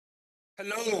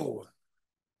Hello.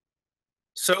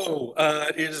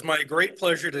 It is my great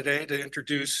pleasure today to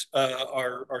introduce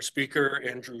our speaker,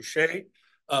 Andrew Hsieh.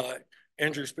 Uh,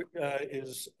 Andrew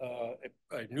is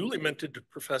a newly minted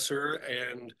professor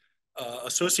and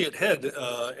associate head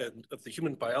of the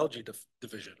Human Biology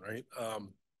Division, right?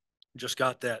 Just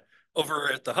got that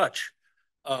over at the Hutch.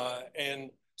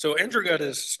 And so Andrew got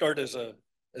his start as an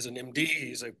MD.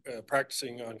 He's a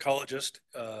practicing oncologist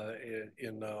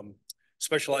in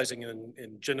specializing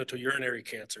in genitourinary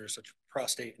cancers such as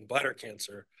prostate and bladder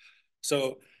cancer.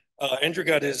 So Andrew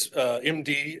got his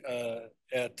MD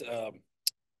at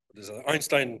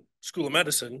Einstein School of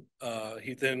Medicine.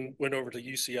 He then went over to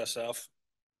UCSF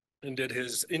and did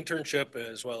his internship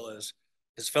as well as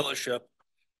his fellowship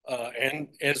and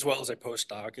as well as a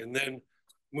postdoc, and then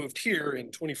moved here in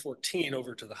 2014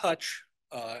 over to the Hutch,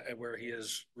 where he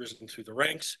has risen through the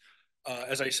ranks.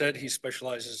 As I said, he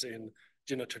specializes in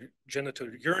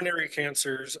genitourinary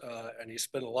cancers, and he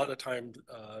spent a lot of time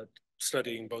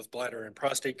studying both bladder and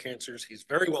prostate cancers. He's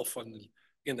very well funded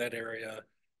in that area,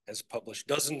 has published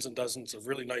dozens and dozens of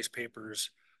really nice papers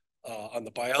on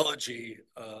the biology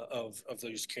of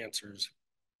those cancers.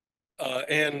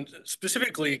 And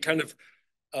specifically kind of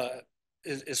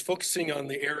is focusing on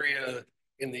the area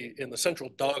in the central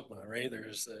dogma, right?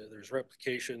 There's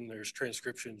replication, there's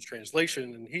transcriptions,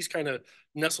 translation, and he's kind of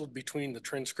nestled between the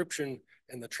transcription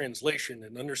and the translation,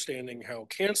 and understanding how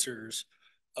cancers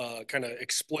kind of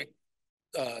exploit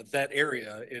that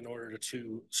area in order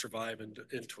to survive and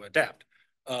to adapt.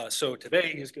 So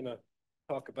today he's going to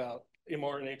talk about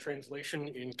mRNA translation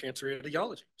in cancer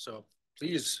etiology. So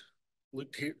please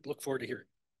look forward to hearing.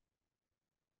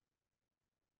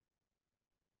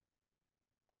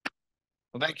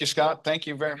 Well, thank you, Scott. Thank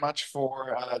you very much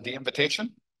for the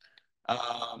invitation.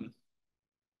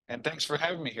 And thanks for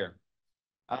having me here.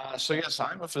 So yes,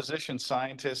 I'm a physician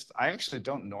scientist. I actually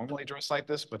don't normally dress like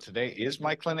this, but today is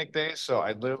my clinic day. So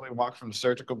I literally walk from the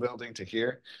surgical building to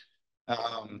here.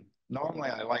 Normally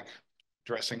I like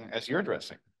dressing as you're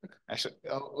dressing. Actually,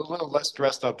 a little less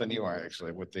dressed up than you are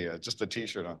actually with the just the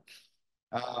t-shirt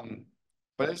on.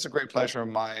 But it's a great pleasure of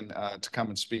mine to come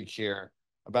and speak here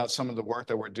about some of the work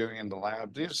that we're doing in the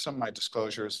lab. These are some of my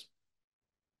disclosures.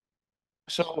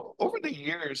 So over the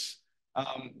years,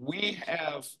 we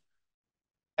have,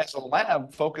 as a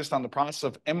lab, focused on the process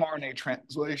of mRNA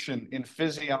translation in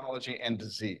physiology and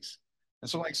disease. And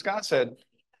so like Scott said,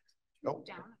 oh,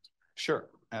 sure,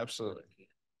 absolutely.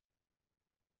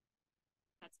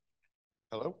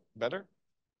 Hello, better?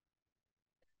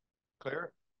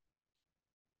 Clear?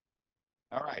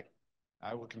 All right,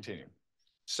 I will continue.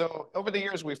 So over the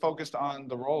years, we focused on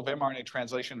the role of mRNA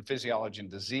translation in physiology and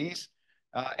disease.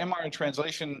 mRNA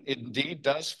translation indeed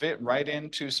does fit right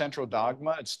into central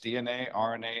dogma. It's DNA,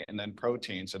 RNA, and then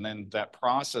proteins. And then that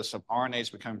process of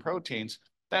RNAs becoming proteins,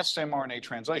 that's mRNA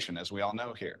translation, as we all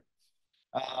know here.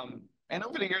 And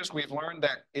over the years, we've learned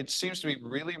that it seems to be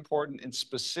really important in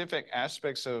specific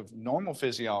aspects of normal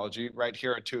physiology. Right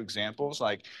here are two examples,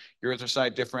 like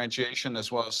erythrocyte differentiation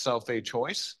as well as cell fate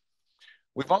choice.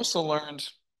 We've also learned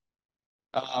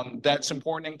that's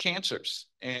important in cancers.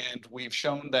 And we've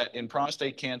shown that in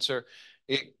prostate cancer,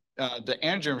 the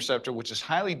androgen receptor, which is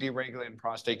highly deregulated in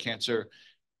prostate cancer,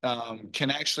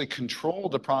 can actually control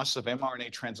the process of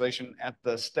mRNA translation at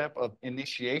the step of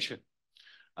initiation.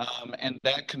 And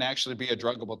that can actually be a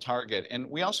druggable target. And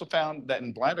we also found that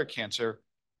in bladder cancer,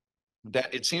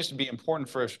 that it seems to be important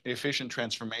for efficient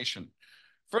transformation.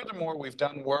 Furthermore, we've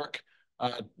done work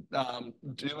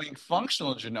doing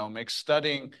functional genomics,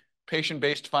 studying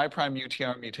patient-based 5'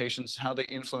 UTR mutations, how they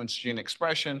influence gene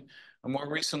expression, and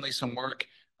more recently, some work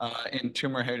in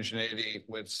tumor heterogeneity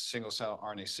with single-cell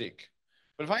RNA-seq.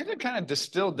 But if I had to kind of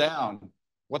distill down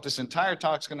what this entire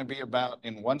talk is going to be about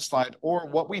in one slide, or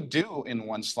what we do in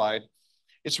one slide,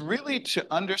 it's really to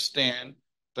understand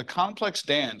the complex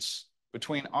dance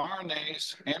between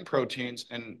RNAs and proteins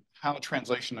and how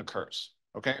translation occurs,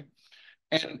 okay?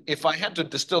 And if I had to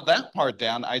distill that part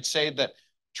down, I'd say that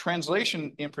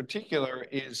translation in particular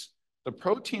is the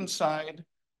protein side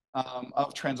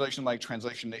of translation, like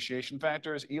translation initiation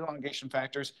factors, elongation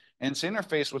factors, and its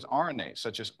interface with RNAs,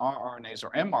 such as rRNAs or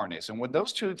mRNAs. And when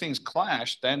those two things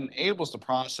clash, that enables the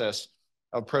process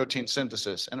of protein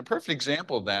synthesis. And a perfect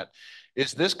example of that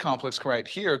is this complex right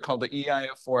here called the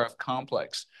EIF4F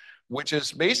complex, which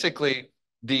is basically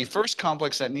the first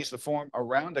complex that needs to form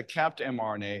around a capped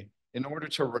mRNA in order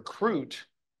to recruit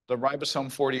the ribosome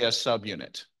 40S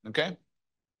subunit, okay?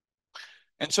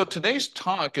 And so today's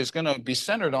talk is going to be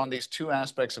centered on these two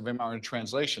aspects of mRNA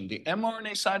translation, the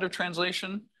mRNA side of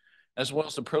translation, as well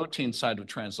as the protein side of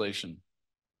translation.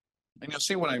 And you'll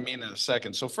see what I mean in a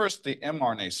second. So first, the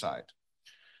mRNA side.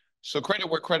 So credit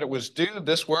where credit was due.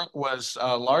 This work was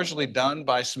largely done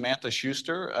by Samantha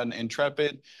Schuster, an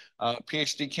intrepid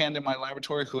PhD candidate in my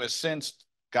laboratory who has since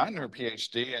gotten her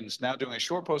PhD and is now doing a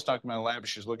short postdoc in my lab.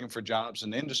 She's looking for jobs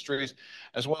in industries,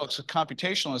 as well as a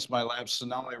computationalist in my lab,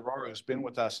 Sonali Arora, who's been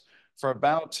with us for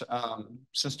about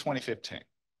since 2015.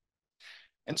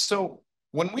 And so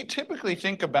when we typically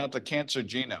think about the cancer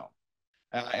genome,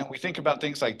 and we think about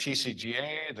things like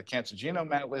TCGA, the Cancer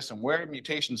Genome Atlas, and where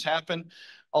mutations happen,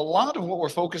 a lot of what we're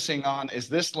focusing on is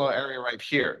this little area right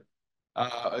here,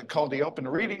 called the open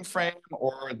reading frame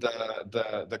or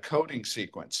the coding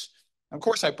sequence. Of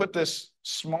course, I put this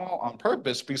small on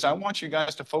purpose because I want you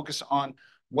guys to focus on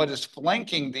what is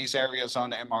flanking these areas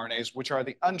on mRNAs, which are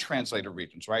the untranslated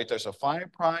regions, right? There's a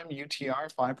 5'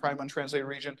 UTR, 5' untranslated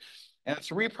region, and a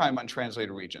 3'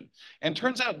 untranslated region. And it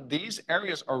turns out these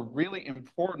areas are really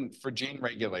important for gene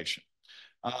regulation.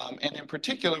 And in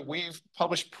particular, we've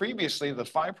published previously the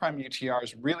 5' UTR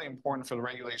is really important for the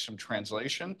regulation of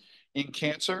translation in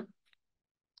cancer.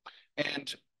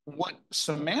 And what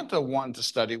Samantha wanted to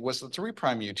study was the 3'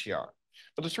 UTR.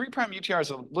 But the 3' UTR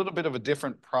is a little bit of a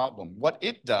different problem. What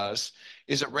it does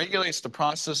is it regulates the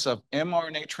process of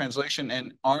mRNA translation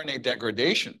and RNA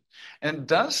degradation. And it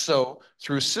does so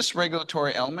through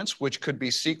cis-regulatory elements, which could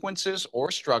be sequences or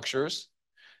structures,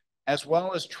 as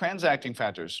well as transacting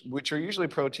factors, which are usually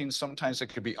proteins. Sometimes it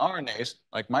could be RNAs,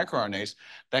 like microRNAs,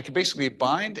 that could basically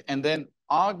bind and then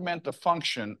augment the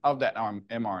function of that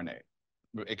mRNA.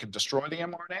 It can destroy the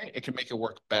mRNA. It can make it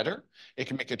work better. It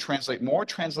can make it translate more,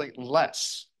 translate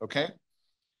less, okay?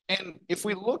 And if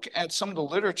we look at some of the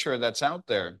literature that's out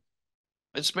there,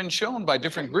 it's been shown by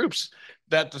different groups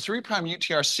that the 3'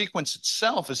 UTR sequence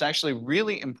itself is actually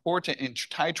really important in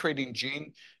titrating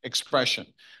gene expression.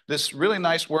 This really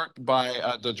nice work by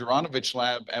the Juranovich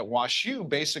lab at WashU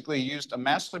basically used a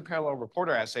massively parallel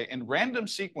reporter assay and random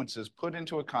sequences put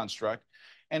into a construct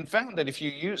and found that if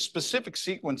you use specific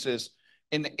sequences,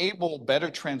 enable better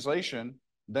translation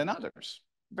than others.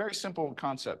 Very simple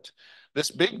concept. This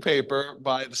big paper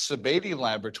by the Sebade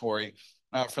laboratory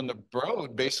from the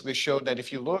Broad basically showed that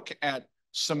if you look at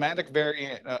somatic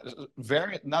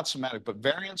not somatic, but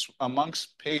variants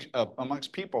amongst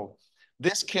people,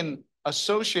 this can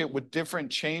associate with different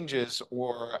changes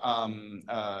or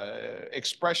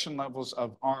expression levels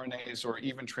of RNAs or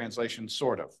even translation,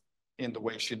 sort of, in the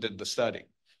way she did the study.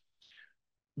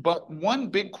 But one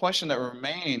big question that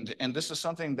remained, and this is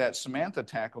something that Samantha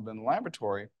tackled in the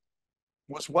laboratory,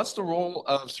 was what's the role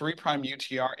of 3'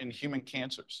 UTR in human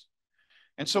cancers?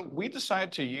 And so we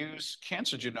decided to use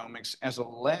cancer genomics as a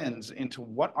lens into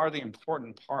what are the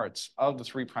important parts of the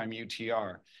 3'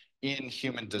 UTR in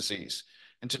human disease.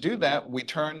 And to do that, we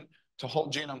turn to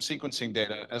whole genome sequencing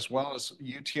data as well as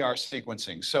UTR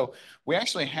sequencing. So we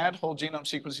actually had whole genome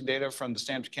sequencing data from the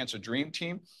Stanford Cancer Dream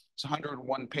Team. It's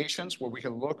 101 patients where we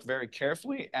can look very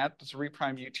carefully at the 3'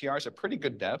 UTRs at pretty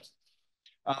good depth.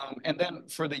 And then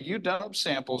for the UW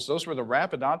samples, those were the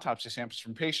rapid autopsy samples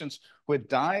from patients who had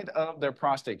died of their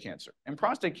prostate cancer. And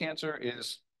prostate cancer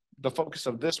is the focus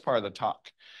of this part of the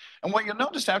talk. And what you'll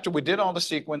notice after we did all the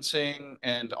sequencing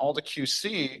and all the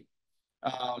QC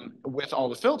with all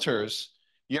the filters,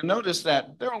 you'll notice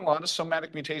that there are a lot of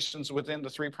somatic mutations within the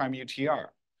 3' UTR.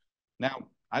 Now,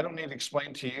 I don't need to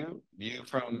explain to you, you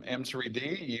from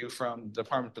M3D, you from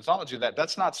Department of Pathology, that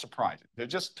that's not surprising. There are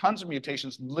just tons of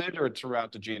mutations littered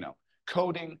throughout the genome,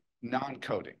 coding,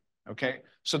 non-coding, okay?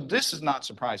 So this is not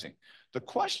surprising. The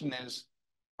question is,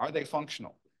 are they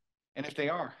functional? And if they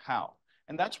are, how?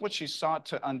 And that's what she sought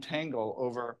to untangle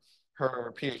over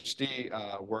her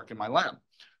PhD work in my lab.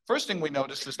 First thing we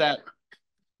noticed is that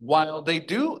while they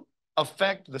do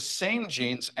affect the same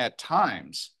genes at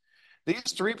times,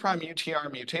 these 3'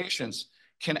 UTR mutations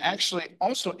can actually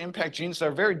also impact genes that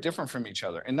are very different from each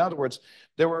other. In other words,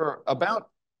 there were about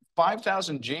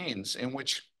 5,000 genes in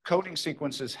which coding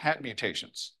sequences had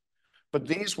mutations, but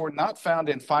these were not found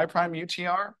in 5'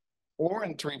 UTR or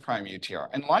in 3' UTR.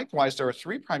 And likewise, there are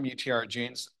 3' UTR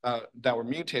genes that were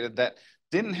mutated that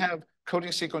didn't have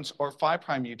coding sequence or 5'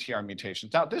 UTR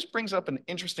mutations. Now, this brings up an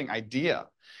interesting idea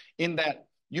in that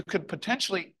you could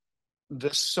potentially,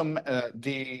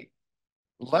 the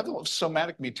level of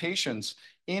somatic mutations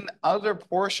in other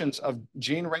portions of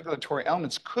gene regulatory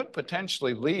elements could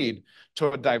potentially lead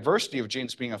to a diversity of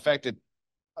genes being affected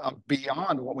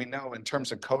beyond what we know in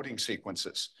terms of coding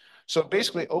sequences. So it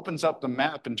basically opens up the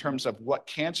map in terms of what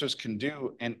cancers can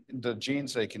do and the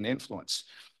genes they can influence.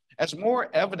 As more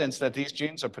evidence that these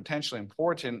genes are potentially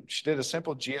important, she did a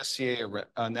simple GSCA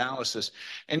analysis,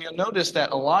 and you'll notice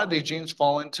that a lot of these genes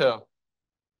fall into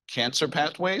cancer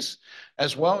pathways,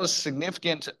 as well as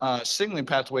significant signaling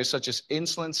pathways such as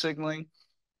insulin signaling,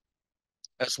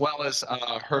 as well as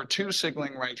HER2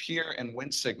 signaling right here and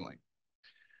Wnt signaling.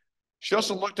 She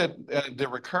also looked at the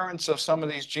recurrence of some of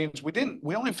these genes.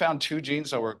 We only found 2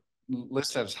 genes that were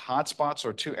listed as hotspots,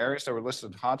 or 2 areas that were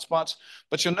listed as hotspots,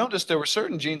 but you'll notice there were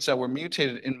certain genes that were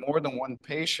mutated in more than one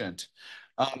patient.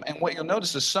 And what you'll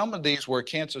notice is some of these were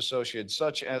cancer associated,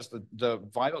 such as the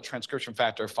vital transcription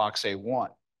factor FOXA1.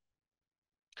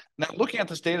 Now, looking at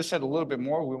this data set a little bit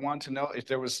more, we want to know if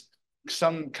there was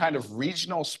some kind of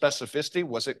regional specificity.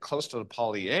 Was it close to the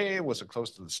poly A? Was it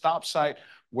close to the stop site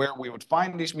where we would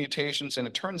find these mutations? And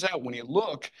it turns out when you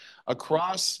look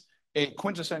across a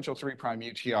quintessential 3'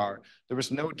 UTR, there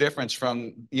was no difference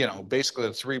from, basically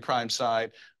the 3'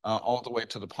 side all the way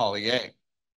to the poly A.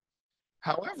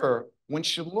 However, when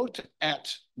she looked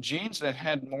at genes that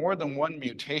had more than one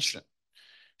mutation,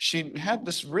 she had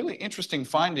this really interesting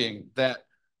finding that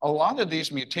a lot of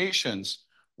these mutations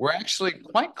were actually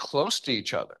quite close to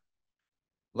each other,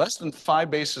 less than 5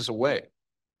 bases away,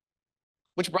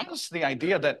 which brought us to the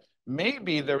idea that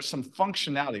maybe there was some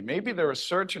functionality. Maybe there were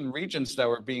certain regions that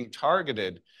were being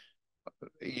targeted.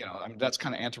 I mean, that's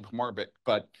kind of anthropomorphic,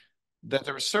 but that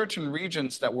there were certain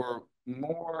regions that were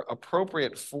more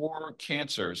appropriate for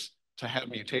cancers to have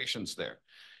mutations there.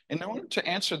 In order to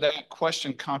answer that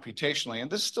question computationally,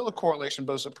 and this is still a correlation,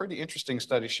 but it's a pretty interesting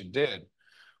study she did,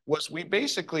 was we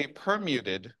basically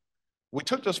permuted. We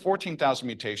took those 14,000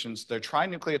 mutations, their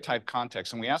trinucleotide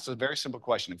context, and we asked a very simple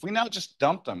question. If we now just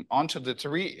dump them onto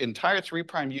the entire 3'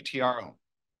 UTRome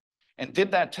and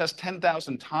did that test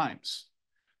 10,000 times,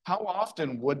 how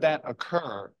often would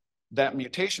that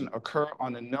mutation occur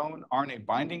on a known RNA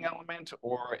binding element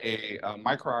or a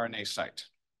microRNA site?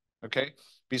 Okay,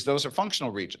 because those are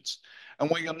functional regions. And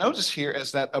what you'll notice here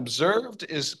is that observed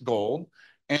is gold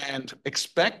and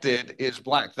expected is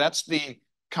black. That's the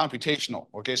computational.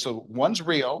 Okay, so one's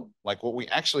real, like what we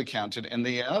actually counted, and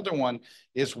the other one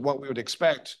is what we would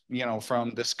expect,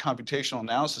 from this computational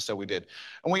analysis that we did.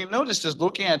 And what you noticed is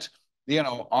looking at,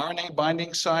 RNA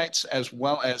binding sites as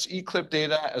well as ECLIP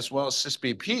data as well as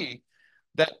cis-BP,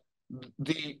 that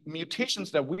the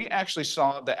mutations that we actually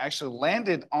saw that actually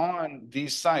landed on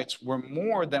these sites were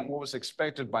more than what was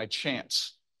expected by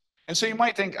chance. And so you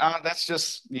might think, that's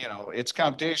just, it's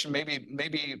computation.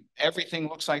 Maybe everything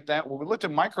looks like that. Well, we looked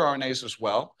at microRNAs as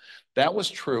well. That was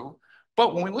true.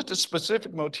 But when we looked at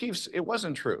specific motifs, it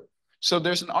wasn't true. So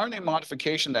there's an RNA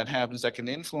modification that happens that can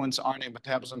influence RNA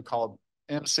metabolism called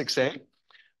M6A.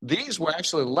 These were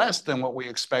actually less than what we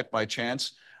expect by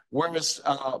chance, whereas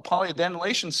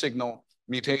polyadenylation signal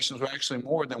mutations were actually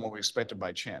more than what we expected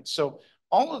by chance. So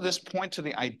all of this point to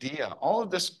the idea, all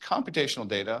of this computational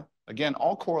data, again,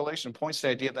 all correlation points to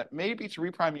the idea that maybe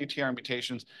 3' UTR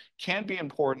mutations can be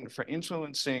important for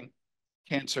influencing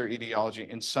cancer etiology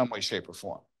in some way, shape, or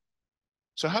form.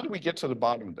 So how do we get to the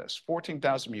bottom of this?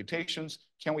 14,000 mutations,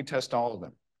 can we test all of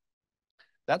them?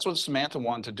 That's what Samantha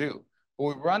wanted to do. But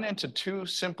we run into 2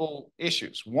 simple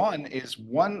issues. One,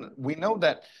 we know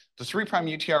that the 3'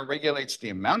 UTR regulates the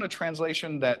amount of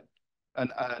translation that an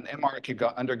mRNA could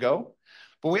undergo.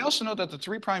 But we also know that the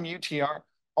 3' UTR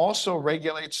also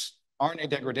regulates RNA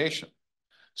degradation.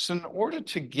 So in order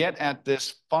to get at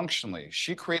this functionally,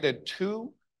 she created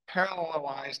 2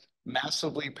 parallelized,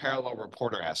 massively parallel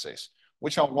reporter assays,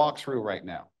 which I'll walk through right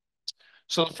now.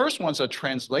 So the first one's a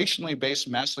translationally based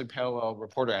massively parallel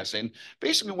reporter assay. And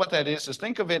basically what that is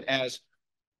think of it as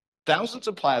thousands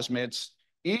of plasmids,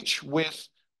 each with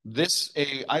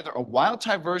either a wild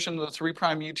type version of the 3'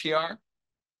 UTR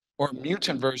or a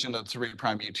mutant version of the 3'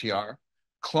 UTR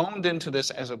cloned into this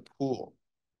as a pool,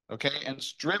 okay? And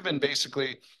it's driven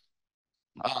basically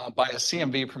by a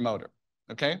CMV promoter,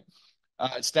 okay?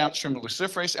 It's downstream of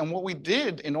luciferase. And what we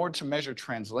did in order to measure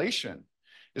translation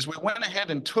is we went ahead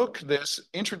and took this,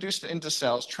 introduced it into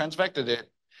cells, transvected it,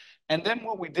 and then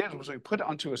what we did was we put it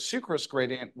onto a sucrose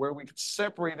gradient where we could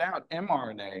separate out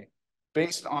mRNA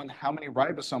based on how many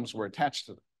ribosomes were attached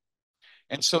to them.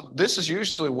 And so this is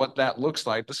usually what that looks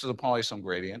like. This is a polysome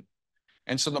gradient.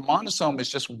 And so the monosome is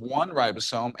just 1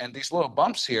 ribosome, and these little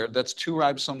bumps here, that's 2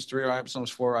 ribosomes, 3 ribosomes,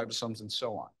 4 ribosomes, and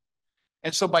so on.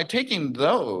 And so by taking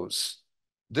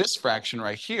this fraction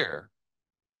right here,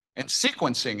 and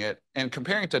sequencing it and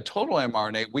comparing it to total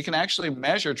mRNA, we can actually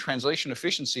measure translation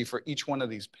efficiency for each one of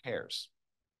these pairs,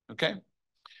 okay?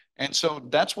 And so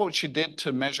that's what she did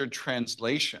to measure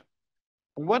translation.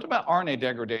 What about RNA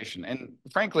degradation? And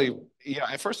frankly,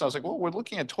 at first I was like, well, we're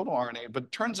looking at total RNA, but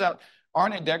it turns out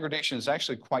RNA degradation is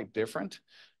actually quite different.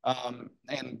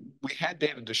 And we had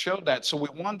data to show that. So we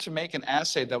wanted to make an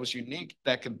assay that was unique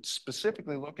that could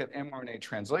specifically look at mRNA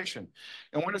translation.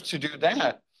 In order to do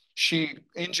that, she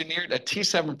engineered a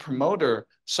T7 promoter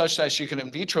such that she could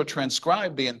in vitro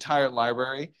transcribe the entire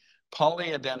library,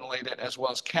 polyadenylate it, as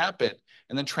well as cap it,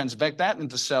 and then transvect that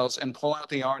into cells and pull out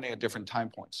the RNA at different time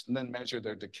points, and then measure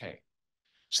their decay.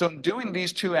 So in doing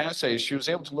these two assays, she was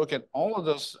able to look at all of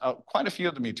those, quite a few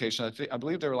of the mutations. I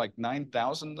believe there were like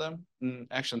 9,000 of them.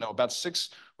 Actually, no, about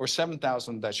 6,000 or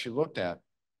 7,000 that she looked at.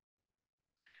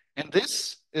 And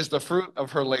this is the fruit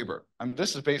of her labor. I mean,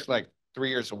 this is basically like 3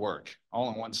 years of work, all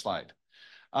in one slide.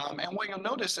 And what you'll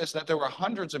notice is that there were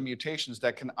hundreds of mutations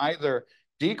that can either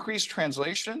decrease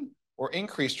translation or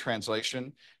increase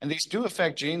translation. And these do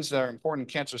affect genes that are important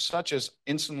in cancer, such as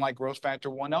insulin-like growth factor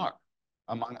 1R,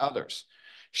 among others.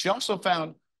 She also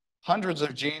found hundreds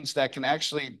of genes that can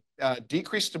actually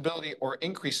decrease stability or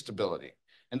increase stability.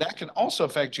 And that can also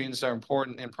affect genes that are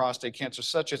important in prostate cancer,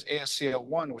 such as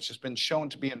ASCL1, which has been shown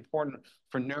to be important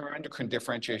for neuroendocrine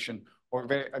differentiation, or a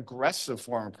very aggressive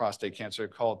form of prostate cancer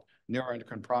called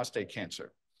neuroendocrine prostate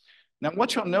cancer. Now,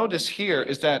 what you'll notice here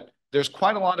is that there's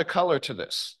quite a lot of color to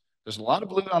this. There's a lot of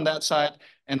blue on that side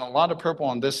and a lot of purple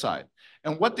on this side.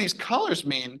 And what these colors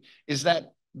mean is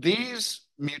that these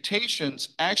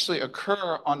mutations actually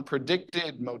occur on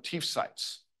predicted motif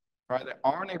sites, right? The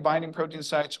RNA binding protein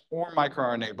sites or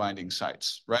microRNA binding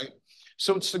sites, right?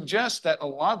 So it suggests that a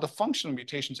lot of the functional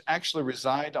mutations actually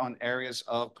reside on areas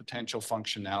of potential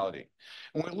functionality.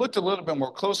 And when we looked a little bit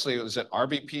more closely, it was at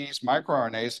RBPs,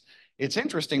 microRNAs. It's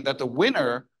interesting that the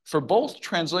winner for both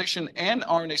translation and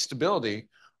RNA stability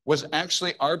was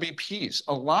actually RBPs.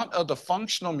 A lot of the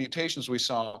functional mutations we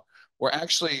saw were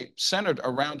actually centered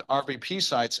around RBP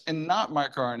sites and not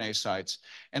microRNA sites,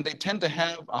 and they tend to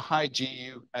have a high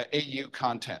AU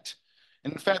content.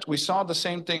 And in fact, we saw the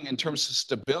same thing in terms of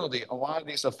stability. A lot of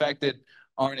these affected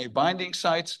RNA binding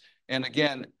sites, and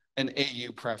again, an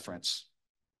AU preference.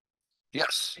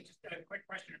 Yes? Just a quick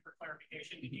question for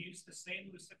clarification. Did you use the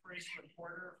same luciferase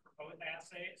reporter for both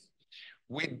assays?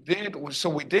 We did. So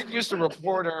we did use the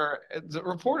reporter. The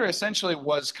reporter essentially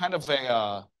was kind of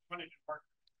a...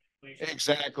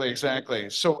 Exactly.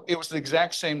 So it was the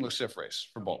exact same luciferase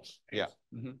for both. Yeah.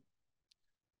 Mm-hmm.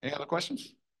 Any other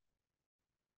questions?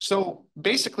 So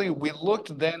basically, we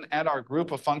looked then at our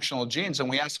group of functional genes and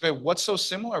we asked, okay, what's so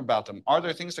similar about them? Are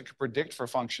there things that could predict for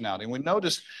functionality? And we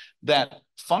noticed that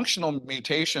functional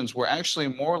mutations were actually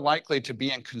more likely to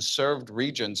be in conserved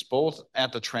regions, both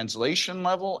at the translation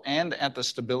level and at the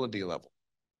stability level.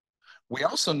 We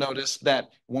also noticed that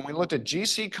when we looked at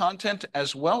GC content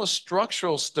as well as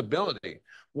structural stability,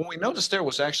 what we noticed there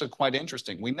was actually quite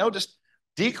interesting. We noticed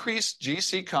decreased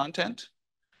GC content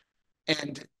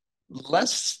and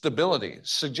less stability,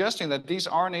 suggesting that these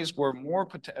RNAs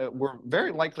were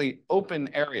very likely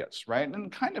open areas, right? And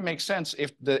it kind of makes sense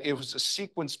if it was a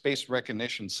sequence-based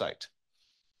recognition site.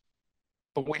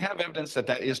 But we have evidence that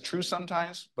that is true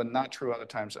sometimes, but not true other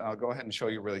times. And I'll go ahead and show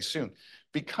you really soon.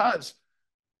 Because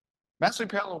massively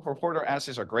parallel reporter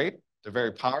assays are great. They're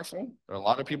very powerful. There are a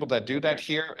lot of people that do that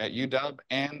here at UW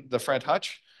and the Fred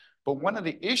Hutch. But one of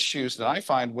the issues that I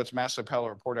find with massively parallel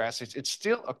reporter assays, it's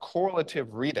still a correlative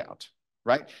readout,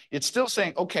 right? It's still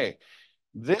saying, okay,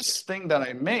 this thing that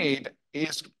I made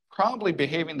is probably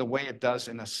behaving the way it does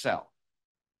in a cell.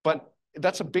 But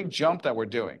that's a big jump that we're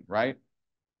doing, right?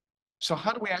 So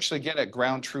how do we actually get at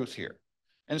ground truth here?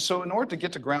 And so in order to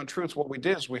get to ground truth, what we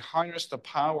did is we harnessed the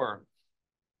power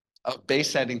of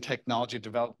base editing technology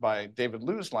developed by David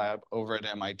Liu's lab over at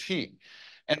MIT.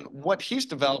 And what he's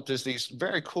developed is these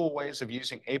very cool ways of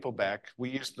using APOBEC.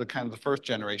 We use the kind of the first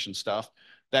generation stuff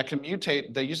that can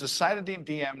mutate. They use the cytidine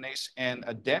deaminase and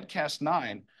a dead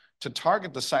Cas9 to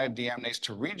target the cytidine deaminase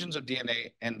to regions of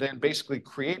DNA and then basically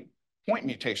create point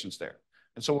mutations there.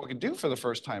 And so what we can do for the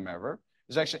first time ever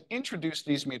is actually introduce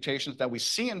these mutations that we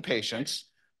see in patients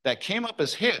that came up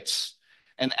as hits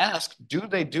and ask, do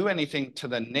they do anything to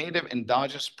the native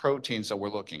endogenous proteins that we're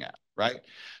looking at, right?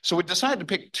 So we decided to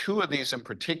pick two of these in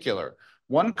particular,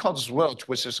 one called Zwilch,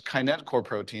 which is a kinetochore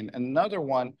protein, and another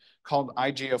one called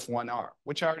IGF-1R,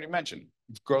 which I already mentioned,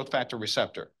 growth factor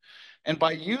receptor. And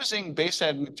by using base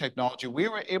editing technology, we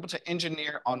were able to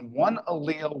engineer on one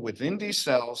allele within these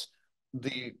cells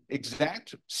the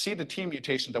exact C to T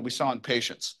mutation that we saw in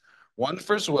patients. One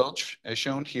for Zwilch, as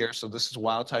shown here. So this is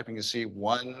wild typing. You see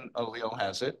one allele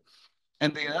has it.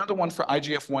 And the other one for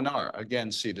IGF-1R,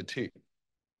 again, C to T.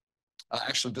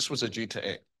 Actually, this was a G to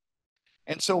A.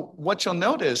 And so what you'll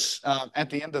notice at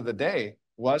the end of the day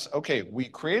was, okay, we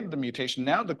created the mutation.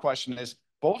 Now the question is,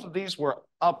 both of these were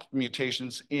up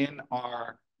mutations in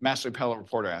our mass repellent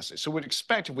reporter assay. So we'd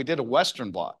expect if we did a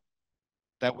Western blot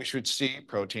that we should see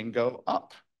protein go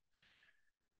up.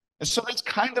 And so that's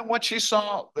kind of what she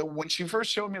saw. When she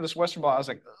first showed me this Western blot, I was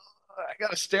like, I got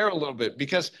to stare a little bit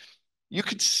because you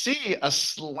could see a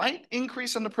slight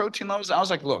increase in the protein levels. I was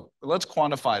like, look, let's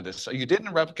quantify this. So you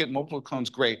didn't replicate multiple clones,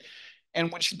 great.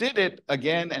 And when she did it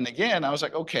again and again, I was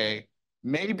like, okay,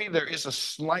 maybe there is a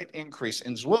slight increase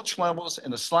in Zwilch levels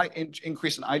and a slight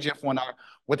increase in IGF-1R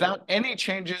without any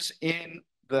changes in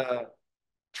the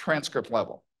transcript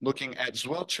level, looking at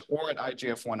Zwilch or at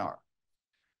IGF-1R.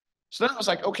 So then I was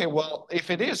like, okay, well, if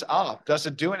it is up, does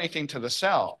it do anything to the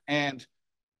cell? And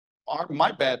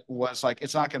my bet was like,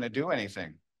 it's not going to do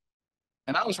anything.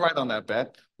 And I was right on that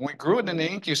bet. When we grew it in the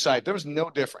INCU site, there was no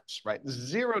difference, right?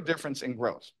 Zero difference in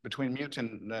growth between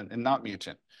mutant and not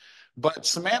mutant. But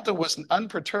Samantha was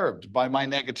unperturbed by my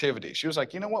negativity. She was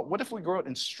like, you know what if we grow it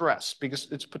in stress? Because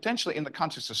it's potentially in the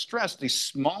context of stress, these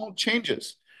small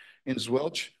changes in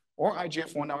Zwilch or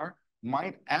IGF-1R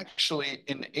might actually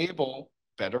enable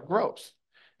better growth.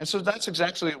 And so that's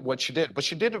exactly what she did, but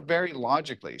she did it very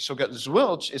logically. So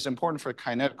Zwilch is important for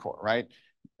kinetochore, right?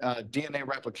 DNA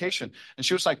replication. And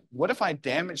she was like, what if I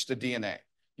damage the DNA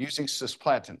using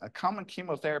cisplatin, a common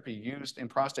chemotherapy used in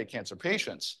prostate cancer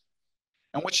patients?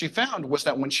 And what she found was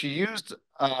that when she used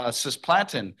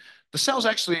cisplatin, the cells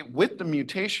actually, with the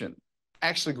mutation,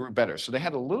 actually grew better. So they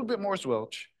had a little bit more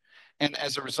Zwilch. And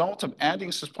as a result of adding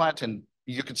cisplatin,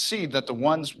 you could see that the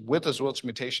ones with a Zwilch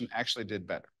mutation actually did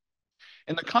better.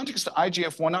 In the context of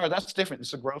IGF-1R, that's different.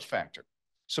 It's a growth factor.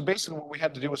 So basically what we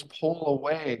had to do was pull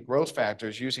away growth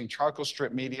factors using charcoal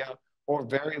strip media or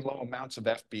very low amounts of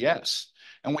FBS.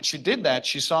 And when she did that,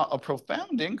 she saw a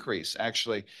profound increase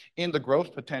actually in the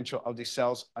growth potential of these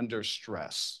cells under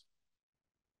stress.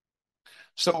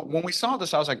 So when we saw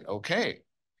this, I was like, okay,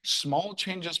 small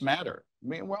changes matter. I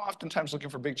mean, we're oftentimes looking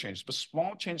for big changes, but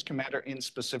small change can matter in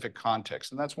specific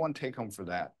contexts. And that's one take home for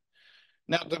that.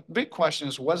 Now, the big question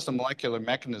is, what's the molecular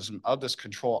mechanism of this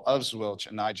control of Zwilch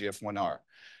and IGF-1R?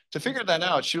 To figure that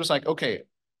out, she was like, okay,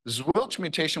 Zwilch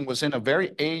mutation was in a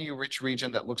very AU-rich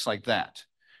region that looks like that.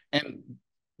 And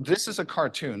this is a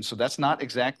cartoon, so that's not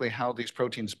exactly how these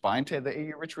proteins bind to the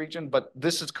AU-rich region, but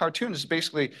this is cartoon is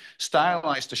basically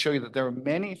stylized to show you that there are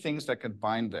many things that could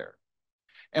bind there.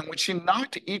 And when she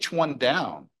knocked each one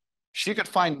down, she could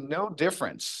find no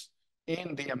difference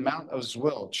in the amount of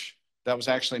Zwilch that was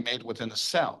actually made within a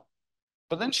cell.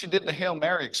 But then she did the Hail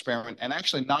Mary experiment and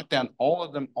actually knocked down all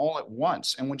of them all at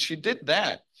once. And when she did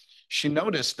that, she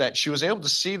noticed that she was able to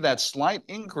see that slight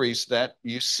increase that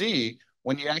you see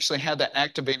when you actually had that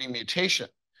activating mutation.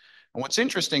 And what's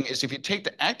interesting is if you take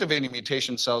the activating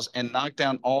mutation cells and knock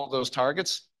down all those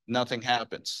targets, nothing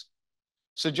happens.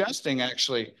 Suggesting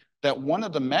actually that one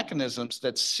of the mechanisms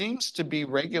that seems to be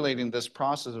regulating this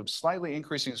process of slightly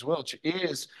increasing Zwilch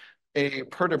is a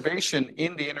perturbation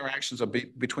in the interactions of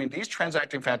between these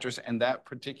transacting factors and that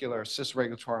particular cis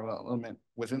regulatory element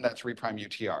within that 3'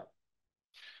 UTR.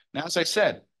 Now, as I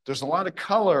said, there's a lot of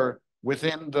color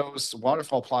within those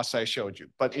waterfall plots I showed you.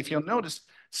 But if you'll notice,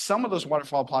 some of those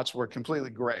waterfall plots were completely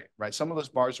gray, right? Some of those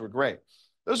bars were gray.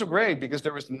 Those are gray because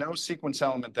there was no sequence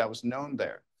element that was known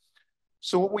there.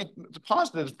 So the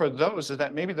positive for those is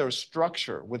that maybe there was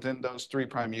structure within those 3'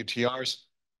 UTRs.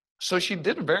 So she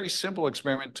did a very simple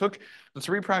experiment, took the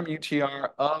 3' UTR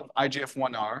of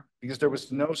IGF-1R, because there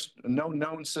was no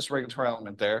known cis regulatory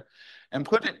element there, and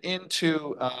put it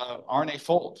into RNA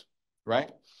fold,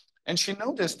 right? And she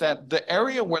noticed that the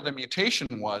area where the mutation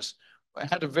was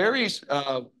had a very,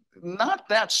 not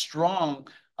that strong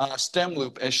stem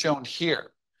loop as shown here.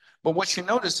 But what she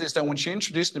noticed is that when she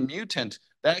introduced the mutant,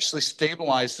 that actually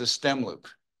stabilized the stem loop.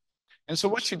 And so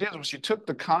what she did was she took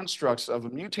the constructs of a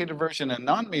mutated version and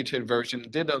non-mutated version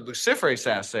and did a luciferase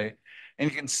assay. And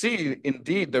you can see,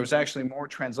 indeed, there was actually more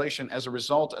translation as a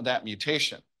result of that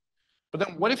mutation. But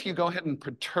then what if you go ahead and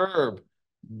perturb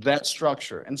that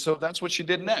structure? And so that's what she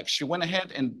did next. She went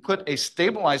ahead and put a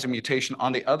stabilizing mutation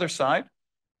on the other side,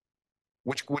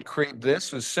 which would create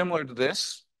this, was similar to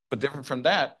this, but different from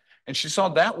that. And she saw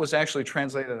that was actually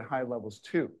translated at high levels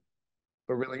too.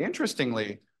 But really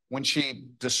interestingly, when she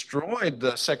destroyed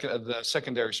the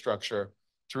secondary structure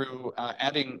through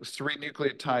adding 3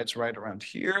 nucleotides right around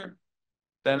here,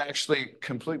 that actually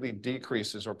completely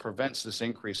decreases or prevents this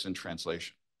increase in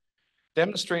translation,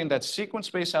 demonstrating that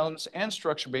sequence-based elements and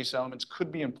structure-based elements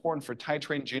could be important for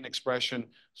titrating gene expression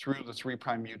through the 3'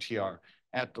 UTR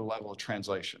at the level of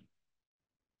translation.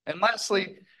 And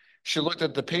lastly, she looked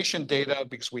at the patient data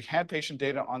because we had patient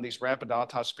data on these rapid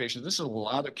autopsy patients. This is a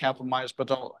lot of Kaplan-Meiers,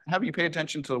 but I'll have you pay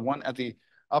attention to the one at the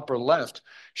upper left.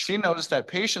 She noticed that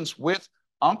patients with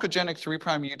oncogenic 3'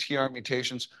 UTR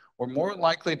mutations were more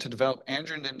likely to develop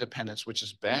androgen independence, which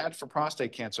is bad for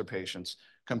prostate cancer patients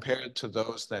compared to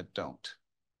those that don't.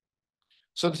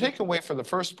 So the takeaway for the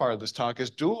first part of this talk is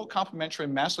dual complementary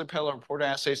massively parallel reporter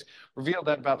assays reveal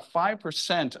that about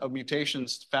 5% of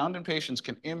mutations found in patients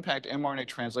can impact mRNA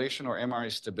translation or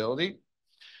mRNA stability.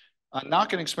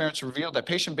 Knock-in experiments revealed that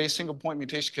patient-based single-point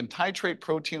mutation can titrate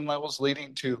protein levels,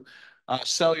 leading to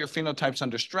cellular phenotypes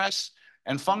under stress,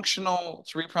 and functional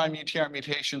 3' UTR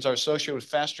mutations are associated with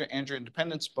faster androgen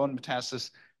independence, bone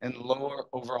metastasis, and lower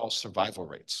overall survival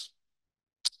rates.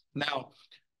 Now,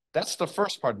 that's the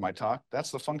first part of my talk.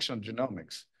 That's the function of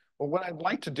genomics. But what I'd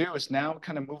like to do is now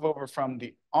kind of move over from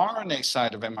the RNA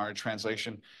side of mRNA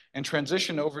translation and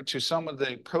transition over to some of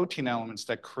the protein elements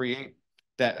that create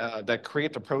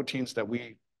the proteins that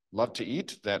we love to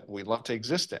eat, that we love to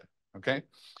exist in, okay?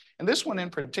 And this one in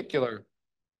particular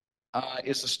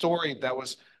is a story that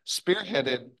was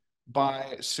spearheaded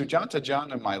by Sujata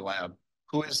John in my lab,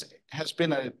 who has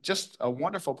been just a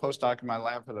wonderful postdoc in my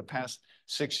lab for the past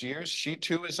 6 years. She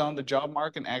too is on the job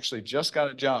market and actually just got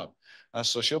a job.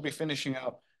 So she'll be finishing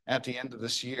up at the end of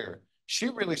this year. She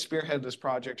really spearheaded this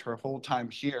project her whole time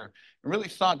here and really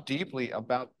thought deeply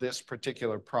about this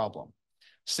particular problem.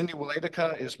 Cindy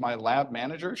Waletica is my lab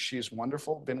manager. She's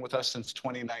wonderful, been with us since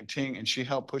 2019, and she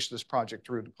helped push this project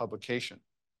through to publication.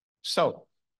 So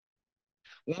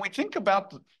when we think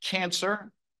about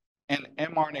cancer and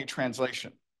mRNA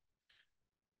translation,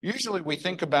 usually we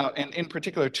think about, and in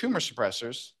particular tumor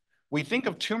suppressors, we think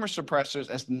of tumor suppressors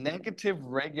as negative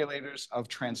regulators of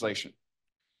translation.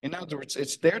 In other words,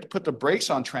 it's there to put the brakes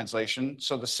on translation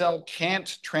so the cell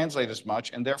can't translate as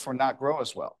much and therefore not grow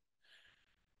as well.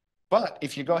 But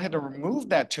if you go ahead and remove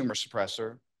that tumor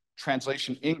suppressor,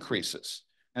 translation increases.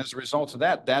 And as a result of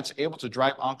that, that's able to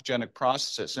drive oncogenic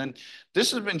processes. And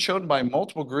this has been shown by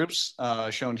multiple groups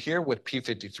shown here with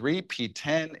P53,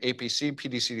 P10, APC,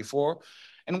 PDCD4.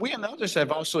 And we and others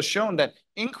have also shown that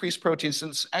increased protein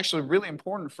synthesis is actually really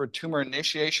important for tumor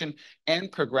initiation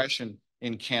and progression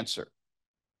in cancer.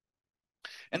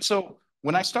 And so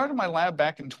when I started my lab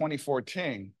back in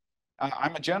 2014,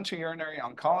 I'm a genitourinary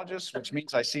oncologist, which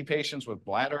means I see patients with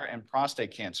bladder and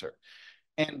prostate cancer.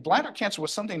 And bladder cancer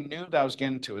was something new that I was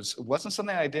getting into. It wasn't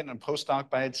something I did in a postdoc,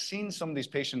 but I had seen some of these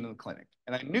patients in the clinic.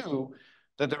 And I knew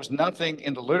that there was nothing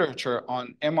in the literature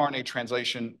on mRNA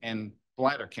translation in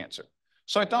bladder cancer.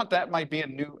 So I thought that might be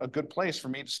a good place for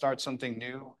me to start something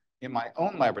new in my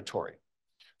own laboratory.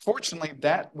 Fortunately,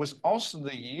 that was also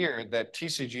the year that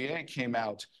TCGA came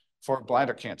out for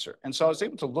bladder cancer. And so I was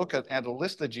able to look at a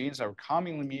list of genes that were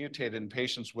commonly mutated in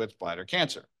patients with bladder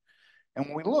cancer. And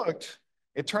when we looked,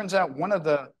 it turns out one of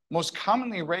the most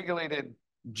commonly regulated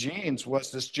genes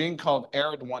was this gene called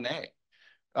ARID1A,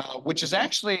 which is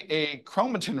actually a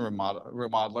chromatin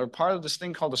remodeler, part of this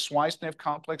thing called the Swy-SNF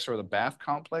complex or the BAF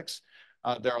complex.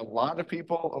 There are a lot of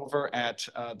people over at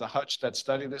the Hutch that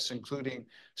study this, including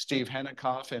Steve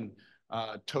Henikoff and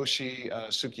Toshi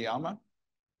Tsukiyama.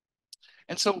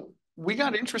 And so we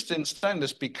got interested in studying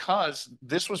this because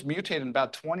this was mutated in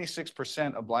about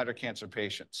 26% of bladder cancer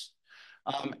patients.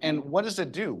 And what does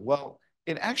it do? Well,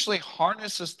 it actually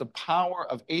harnesses the power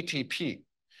of ATP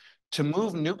to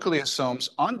move nucleosomes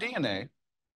on DNA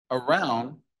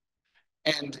around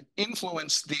and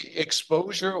influence the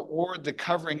exposure or the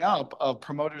covering up of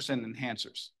promoters and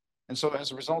enhancers. And so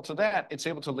as a result of that, it's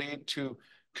able to lead to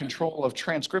control of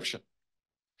transcription.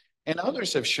 And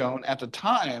others have shown at the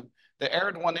time the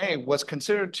ARID1A was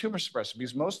considered tumor suppressive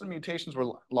because most of the mutations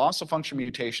were loss of function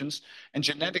mutations, and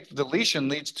genetic deletion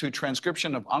leads to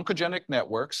transcription of oncogenic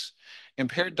networks,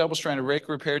 impaired double-stranded break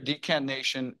repair,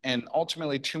 decatenation, and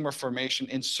ultimately tumor formation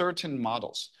in certain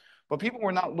models. But people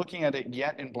were not looking at it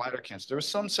yet in bladder cancer. There was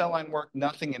some cell line work,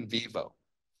 nothing in vivo.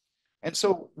 And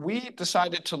so we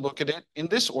decided to look at it in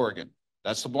this organ.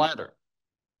 That's the bladder.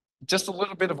 Just a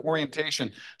little bit of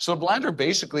orientation. So bladder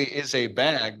basically is a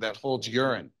bag that holds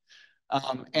urine.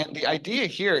 And the idea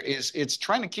here is it's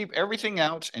trying to keep everything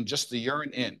out and just the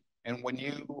urine in. And when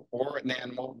you or an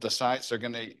animal decides they're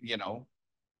going to,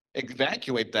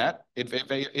 evacuate that, it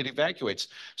evacuates.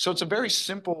 So it's a very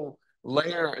simple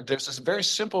layer. There's this very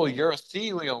simple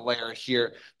urothelial layer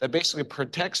here that basically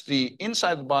protects the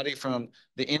inside of the body from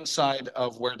the inside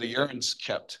of where the urine's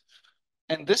kept.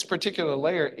 And this particular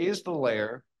layer is the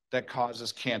layer that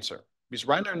causes cancer. Because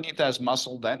right underneath that is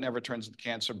muscle, that never turns into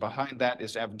cancer. Behind that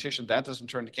is adventitia, that doesn't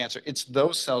turn to cancer. It's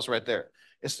those cells right there.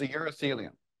 It's the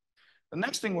urothelium. The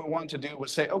next thing we wanted to do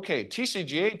was say, okay,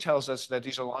 TCGA tells us that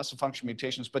these are loss of function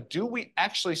mutations, but do we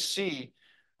actually see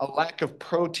a lack of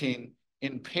protein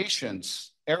in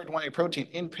patients, ARID1A protein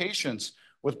in patients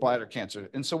with bladder cancer.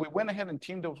 And so we went ahead and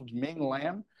teamed up with Ming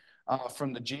Lam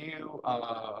from the GU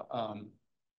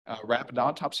rapid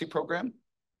autopsy program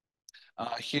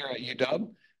here at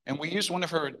UW. And we used one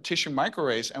of her tissue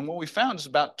microarrays. And what we found is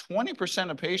about 20%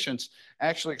 of patients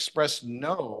actually expressed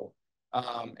no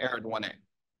ARID1A.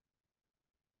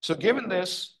 So given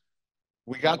this,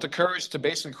 we got the courage to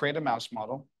basically create a mouse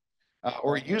model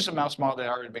or use a mouse model that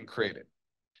had already been created.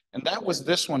 And that was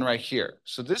this one right here.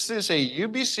 So this is a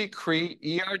UBC-Cre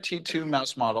ERT2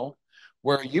 mouse model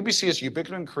where UBC is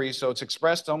ubiquitin Cre, so it's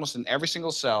expressed almost in every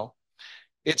single cell.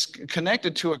 It's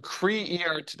connected to a Cre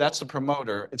ERT, that's the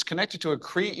promoter. It's connected to a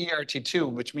Cre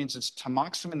ERT2, which means it's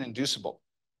tamoxifen inducible.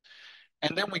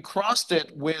 And then we crossed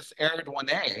it with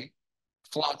ARID1A,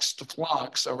 flux to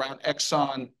flux around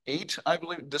exon 8, I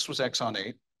believe this was exon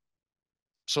 8.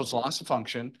 So it's loss of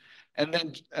function. And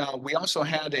then we also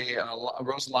had a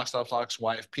Rosa-Loxodot flux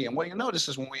YFP. And what you notice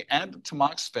is when we add the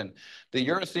tamoxifen, the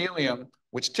urothelium,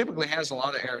 which typically has a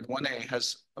lot of ARID1A,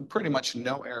 has pretty much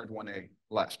no ARID1A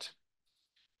left.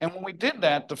 And when we did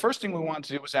that, the first thing we wanted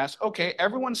to do was ask, okay,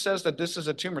 everyone says that this is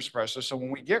a tumor suppressor. So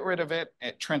when we get rid of it,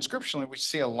 transcriptionally, we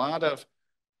see a lot of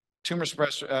tumor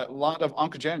suppressor, a lot of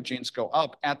oncogenic genes go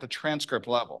up at the transcript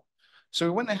level. So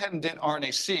we went ahead and did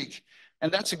RNA-seq,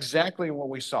 and that's exactly what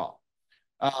we saw.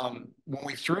 When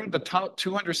we threw the top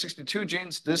 262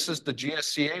 genes, this is the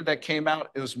GSCA that came out.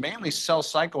 It was mainly cell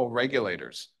cycle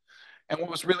regulators. And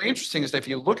what was really interesting is that if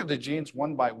you look at the genes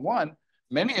one by one,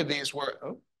 many of these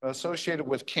were associated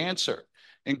with cancer,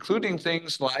 including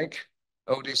things like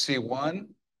ODC1,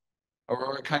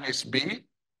 aurora kinase B,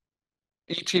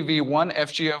 ETV1,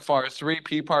 FGFR3,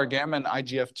 PPAR gamma, and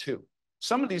IGF2.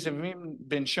 Some of these have even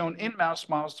been shown in mouse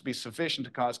models to be sufficient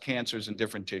to cause cancers in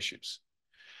different tissues.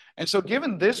 And so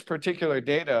given this particular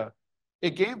data,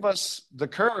 it gave us the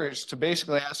courage to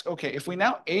basically ask, okay, if we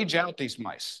now age out these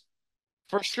mice,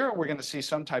 for sure we're going to see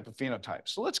some type of phenotype.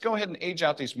 So let's go ahead and age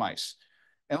out these mice.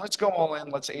 And let's go all in,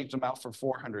 let's age them out for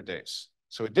 400 days.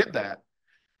 So we did that.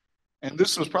 And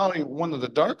this was probably one of the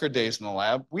darker days in the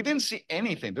lab. We didn't see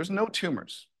anything. There's no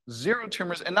tumors, 0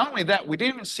 tumors. And not only that, we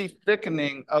didn't even see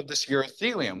thickening of this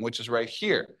urothelium, which is right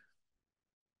here.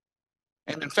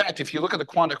 And in fact, if you look at the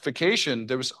quantification,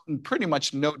 there was pretty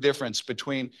much no difference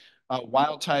between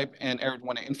wild type and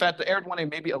ARID1A. In fact, the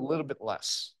ARID1A may be a little bit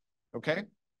less, okay?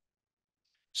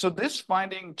 So this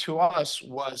finding to us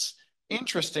was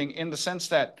interesting in the sense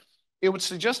that it would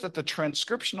suggest that the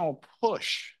transcriptional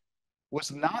push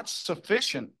was not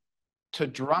sufficient to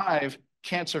drive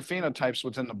cancer phenotypes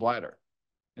within the bladder.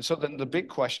 And so then the big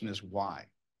question is why?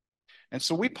 And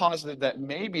so we posited that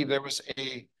maybe there was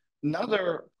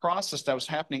another process that was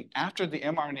happening after the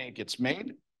mRNA gets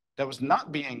made that was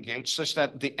not being engaged such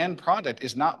that the end product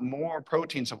is not more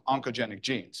proteins of oncogenic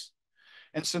genes.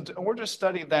 And so in order to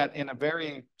study that in a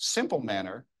very simple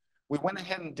manner, we went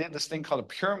ahead and did this thing called a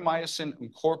pure myosin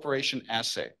incorporation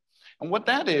assay. And what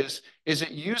that is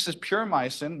it uses pure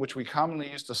myosin, which we commonly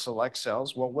use to select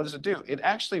cells. Well, what does it do? It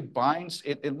actually binds,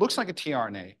 it looks like a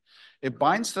tRNA. It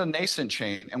binds to the nascent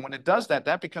chain. And when it does that,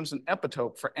 that becomes an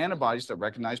epitope for antibodies that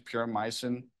recognize pure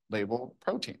myosin labeled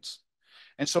proteins.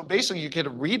 And so basically you get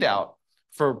a readout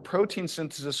for protein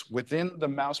synthesis within the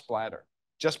mouse bladder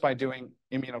just by doing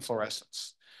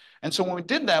immunofluorescence. And so when we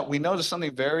did that, we noticed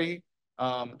something very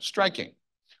striking,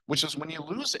 which is when you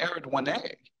lose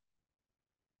ARID1A,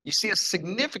 you see a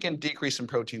significant decrease in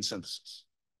protein synthesis.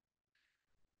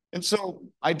 And so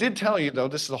I did tell you, though,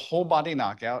 this is a whole body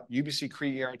knockout, UBC-Cre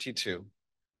ERT2.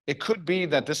 It could be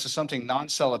that this is something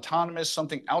non-cell autonomous,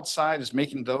 something outside is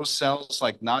making those cells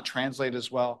like not translate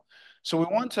as well. So we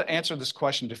wanted to answer this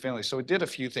question definitively. So we did a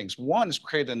few things. One is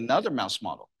create another mouse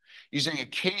model using a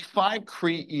K5 Cre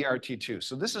ERT2.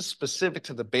 So this is specific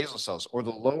to the basal cells or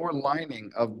the lower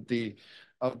lining of the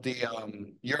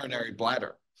urinary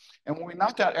bladder. And when we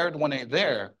knocked out ARID1A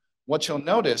there, what you'll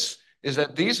notice is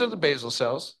that these are the basal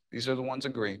cells. These are the ones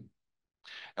in green.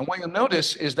 And what you'll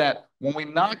notice is that when we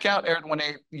knock out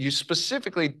ARID1A, you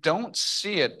specifically don't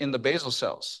see it in the basal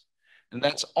cells. And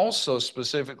that's also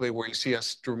specifically where you see a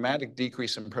dramatic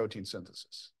decrease in protein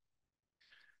synthesis.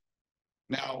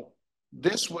 Now,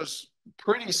 this was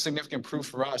pretty significant proof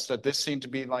for us that this seemed to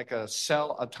be like a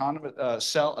cell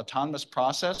autonomous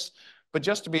process. But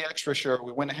just to be extra sure,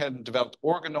 we went ahead and developed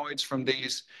organoids from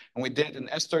these, and we did an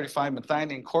S35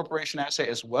 methionine incorporation assay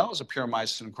as well as a pure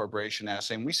myosin incorporation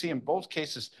assay. And we see in both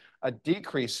cases a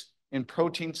decrease in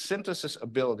protein synthesis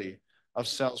ability of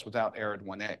cells without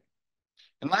ARID1A.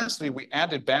 And lastly, we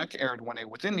added back ARID1A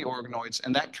within the organoids,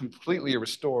 and that completely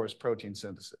restores protein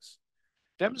synthesis,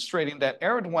 demonstrating that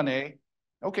ARID1A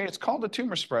Okay, it's called a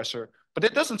tumor suppressor, but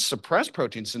it doesn't suppress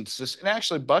protein synthesis. It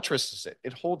actually buttresses it.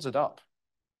 It holds it up,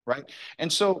 right?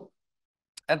 And so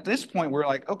at this point, we're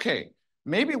like, okay,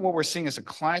 maybe what we're seeing is a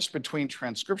clash between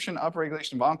transcription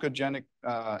upregulation of oncogenic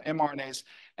mRNAs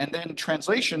and then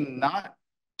translation not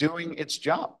doing its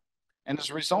job. And as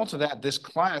a result of that, this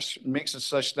clash makes it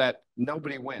such that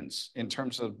nobody wins in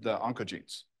terms of the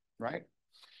oncogenes, right?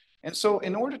 And so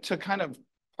in order to kind of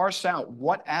parse out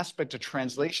what aspect of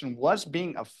translation was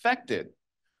being affected,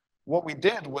 what we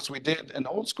did was we did an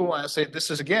old school assay. This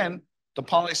is, again, the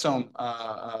polysome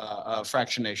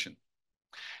fractionation.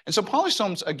 And so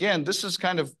polysomes, again, this is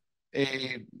kind of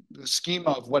a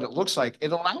schema of what it looks like.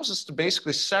 It allows us to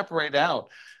basically separate out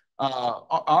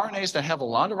RNAs that have a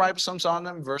lot of ribosomes on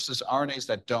them versus RNAs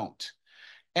that don't.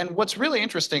 And what's really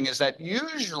interesting is that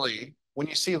usually when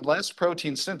you see less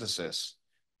protein synthesis,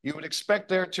 you would expect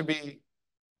there to be,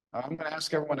 I'm going to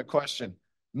ask everyone a question,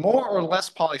 more or less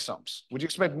polysomes? Would you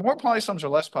expect more polysomes or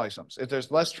less polysomes if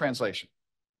there's less translation?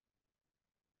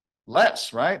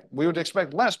 Less, right? We would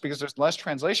expect less because there's less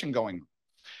translation going on.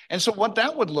 And so what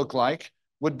that would look like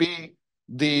would be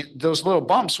those little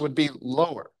bumps would be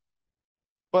lower.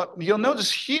 But you'll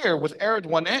notice here with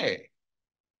ARID1A, it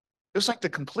was like the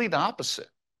complete opposite.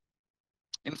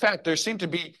 In fact, there seemed to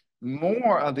be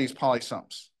more of these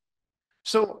polysomes.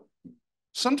 So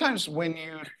sometimes when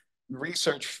you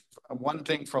research one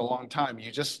thing for a long time,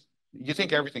 you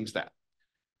think everything's that.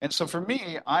 And so for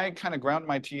me, I kind of ground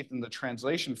my teeth in the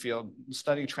translation field,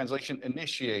 studying translation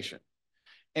initiation.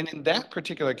 And in that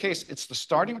particular case, it's the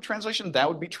starting of translation. That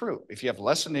would be true. If you have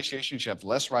less initiation, you should have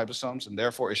less ribosomes, and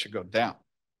therefore it should go down.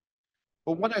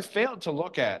 But what I failed to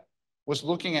look at was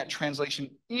looking at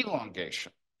translation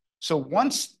elongation. So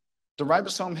once the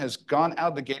ribosome has gone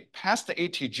out the gate past the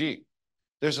ATG,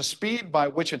 there's a speed by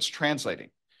which it's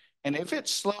translating. And if it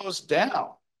slows down,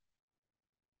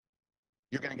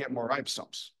 you're going to get more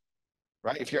ribosomes,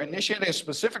 right? If you're initiating a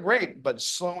specific rate, but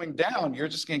slowing down, you're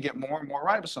just going to get more and more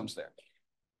ribosomes there.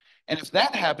 And if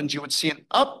that happens, you would see an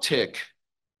uptick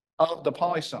of the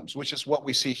polysomes, which is what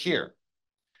we see here.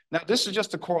 Now, this is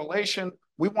just a correlation.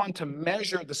 We want to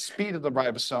measure the speed of the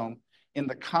ribosome in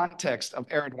the context of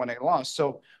ARID1A loss.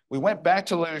 So we went back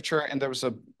to literature, and there was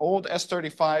an old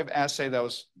S35 assay that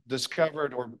was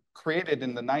discovered or created in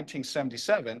the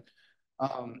 1977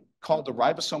 called the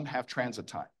ribosome half transit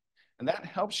time. And that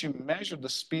helps you measure the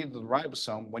speed of the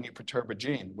ribosome when you perturb a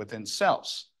gene within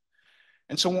cells.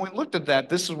 And so when we looked at that,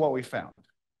 this is what we found.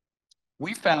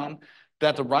 We found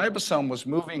that the ribosome was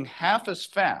moving half as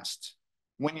fast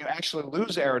when you actually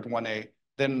lose ARID1A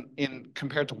than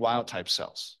compared to wild type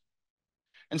cells.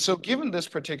 And so given this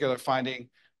particular finding,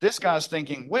 this guy's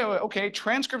thinking, wait, okay,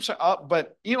 transcripts are up,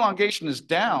 but elongation is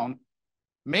down.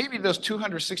 Maybe those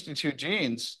 262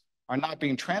 genes are not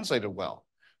being translated well.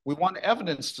 We want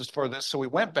evidence for this, so we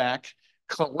went back,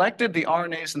 collected the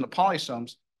RNAs and the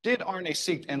polysomes, did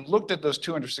RNA-seq, and looked at those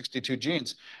 262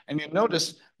 genes. And you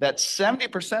notice that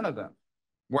 70% of them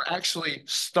were actually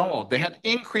stalled. They had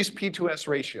increased P2S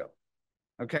ratio,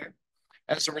 okay,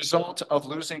 as a result of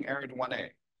losing ARID1A.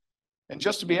 And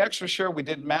just to be extra sure, we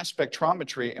did mass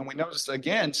spectrometry, and we noticed,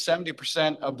 again,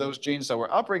 70% of those genes that were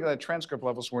upregulated transcript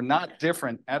levels were not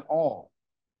different at all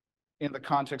in the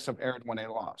context of ARID1A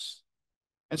loss.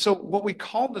 And so what we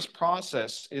call this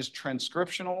process is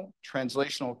transcriptional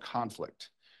translational conflict.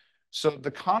 So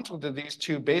the conflict of these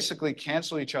two basically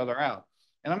cancel each other out.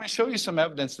 And I'm going to show you some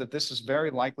evidence that this is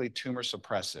very likely tumor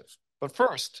suppressive. But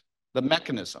first, the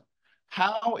mechanism.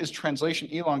 How is translation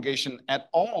elongation at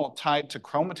all tied to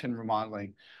chromatin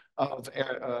remodeling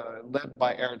led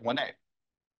by ARID1A?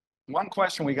 One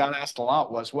question we got asked a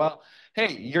lot was, well,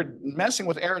 hey, you're messing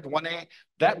with ARID1A,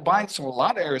 that binds to a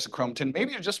lot of areas of chromatin.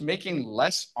 Maybe you're just making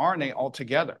less RNA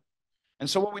altogether. And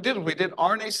so what we did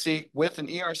RNA-seq with an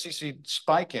ERCC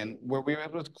spike in, where we were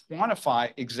able to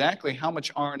quantify exactly how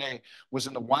much RNA was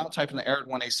in the wild type in the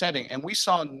ARID1A setting. And we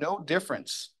saw no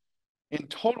difference in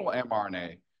total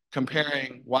mRNA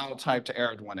comparing wild type to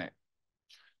ARID1A.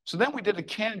 So then we did a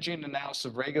canned gene analysis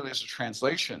of regulators of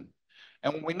translation.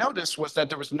 And what we noticed was that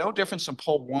there was no difference in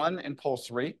pol 1 and pol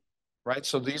 3, right?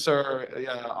 So these are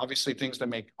obviously things that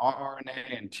make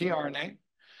rRNA and tRNA.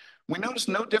 We noticed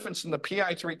no difference in the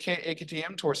PI3K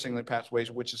AKT-mTOR signaling pathways,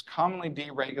 which is commonly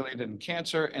deregulated in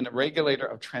cancer and a regulator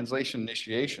of translation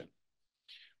initiation.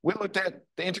 We looked at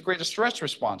the integrated stress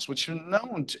response, which is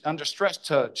known under stress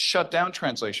to shut down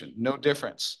translation, no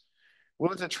difference. We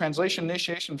looked at translation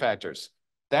initiation factors,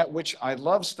 that which I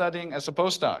love studying as a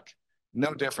postdoc,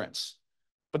 no difference.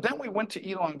 But then we went to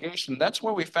elongation. That's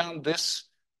where we found this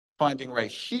finding right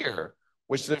here,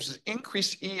 which there's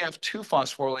increased EF2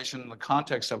 phosphorylation in the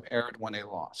context of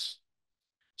ARID1A loss.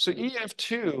 So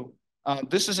EF2,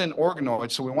 this is in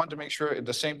organoids, so we wanted to make sure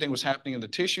the same thing was happening in the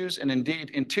tissues. And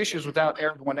indeed, in tissues without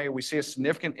ARID1A, we see a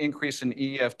significant increase in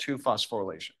EF2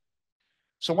 phosphorylation.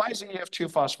 So why is EF2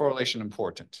 phosphorylation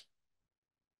important?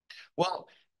 Well,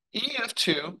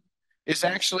 EF2 is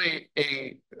actually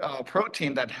a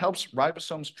protein that helps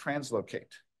ribosomes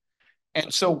translocate.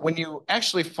 And so when you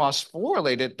actually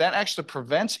phosphorylate it, that actually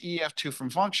prevents EF2 from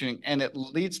functioning, and it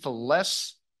leads to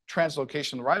less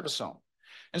translocation of the ribosome.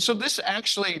 And so this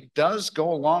actually does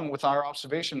go along with our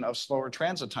observation of slower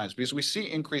transit times because we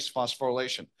see increased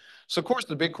phosphorylation. So of course,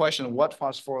 the big question, what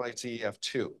phosphorylates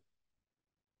EF2?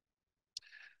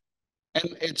 And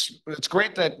it's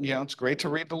great that, it's great to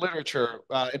read the literature.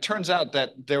 It turns out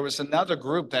that there was another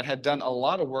group that had done a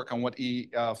lot of work on what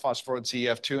phosphorylates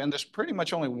EF2, and there's pretty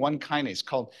much only one kinase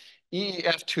called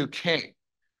EF2K,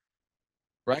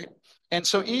 right? And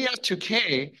so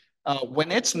EF2K, when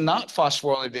it's not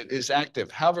phosphorylated, is active.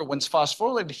 However, when it's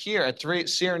phosphorylated here at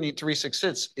serine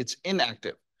 366, it's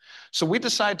inactive. So we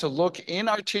decided to look in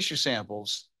our tissue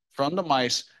samples from the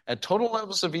mice at total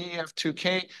levels of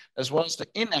EF2K as well as the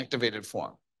inactivated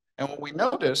form. And what we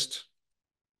noticed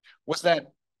was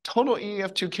that total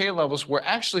EF2K levels were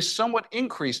actually somewhat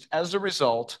increased as a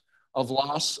result of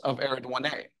loss of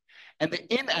ARID1A. And the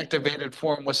inactivated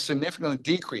form was significantly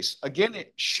decreased. Again,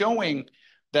 showing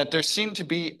that there seemed to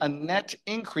be a net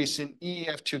increase in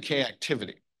EF2K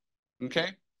activity, okay?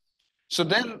 So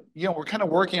then, we're kind of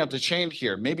working out the chain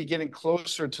here, maybe getting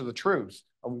closer to the truth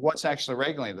of what's actually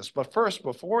regulating this. But first,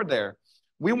 before there,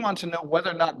 we want to know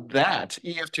whether or not that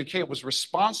EF2K was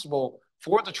responsible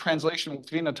for the translational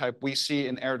phenotype we see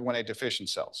in ARID1A deficient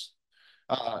cells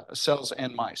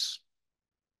and mice.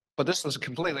 But this was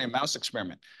completely a mouse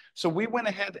experiment. So we went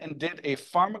ahead and did a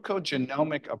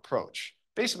pharmacogenomic approach.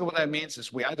 Basically, what that means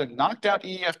is we either knocked out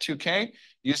EF2K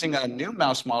using a new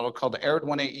mouse model called the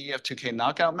ARID1A EF2K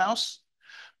knockout mouse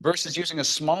versus using a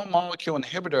small molecule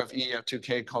inhibitor of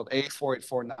EF2K called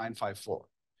A484954.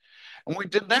 And when we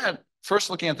did that,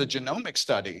 first looking at the genomic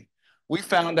study, we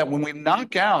found that when we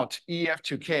knock out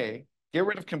EF2K, get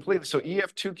rid of completely, so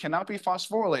EF2 cannot be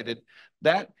phosphorylated,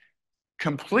 that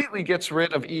completely gets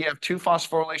rid of EF2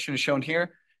 phosphorylation as shown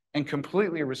here and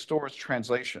completely restores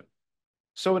translation.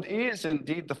 So it is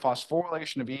indeed the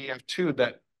phosphorylation of EF2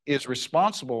 that is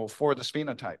responsible for this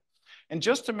phenotype. And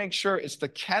just to make sure it's the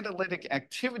catalytic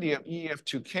activity of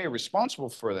EF2K responsible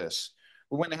for this,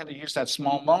 we went ahead and used that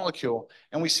small molecule,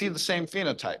 and we see the same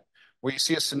phenotype, where you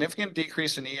see a significant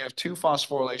decrease in EF2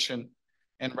 phosphorylation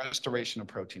and restoration of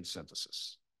protein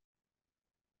synthesis.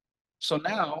 So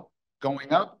now,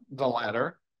 going up the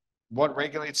ladder, what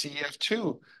regulates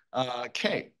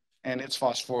EF2K and its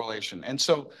phosphorylation? And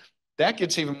so that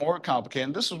gets even more complicated.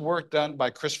 And this was work done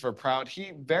by Christopher Proud.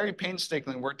 He very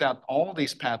painstakingly worked out all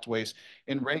these pathways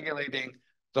in regulating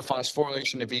the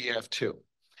phosphorylation of EF2.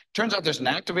 Turns out there's an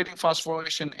activating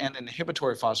phosphorylation and an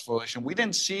inhibitory phosphorylation. We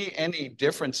didn't see any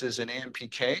differences in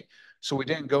AMPK, so we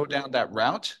didn't go down that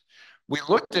route. We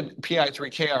looked at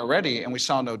PI3K already, and we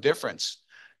saw no difference.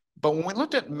 But when we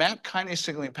looked at MAP kinase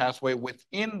signaling pathway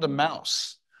within the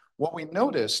mouse, what we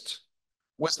noticed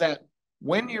was that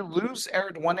when you lose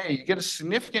ARID1A, you get a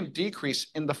significant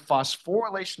decrease in the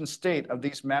phosphorylation state of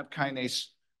these MAP kinase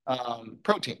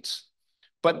proteins.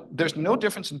 But there's no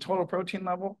difference in total protein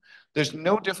level. There's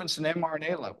no difference in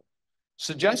mRNA level,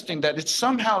 suggesting that it's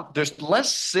somehow there's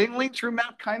less signaling through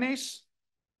MAP kinase,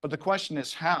 but the question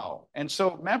is how. And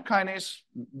so MAP kinase,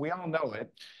 we all know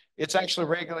it. It's actually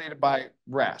regulated by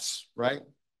RAS, right?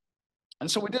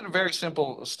 And so we did a very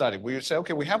simple study. We would say,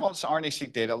 okay, we have all this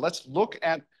RNA-seq data. Let's look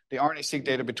at the RNA-seq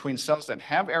data between cells that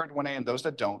have ARID1A and those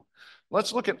that don't.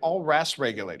 Let's look at all RAS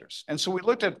regulators. And so we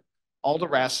looked at all the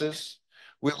RASs.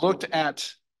 We looked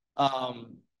at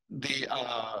the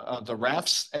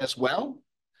RAFs as well,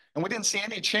 and we didn't see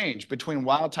any change between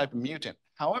wild type and mutant.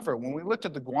 However, when we looked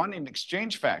at the guanine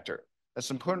exchange factor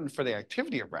that's important for the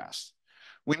activity of RAS,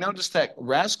 we noticed that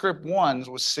RAS GRIP1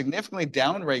 was significantly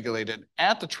downregulated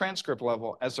at the transcript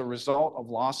level as a result of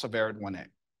loss of ARID1A.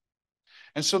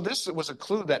 And so this was a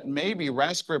clue that maybe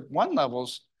RAS GRIP1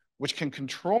 levels, which can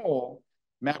control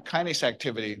MAP kinase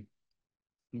activity,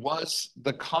 was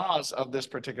the cause of this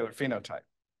particular phenotype.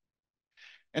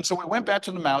 And so we went back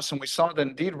to the mouse and we saw that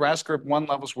indeed RAS GRIP1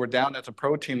 levels were down at the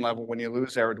protein level when you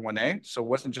lose ARID1A. So it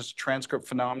wasn't just a transcript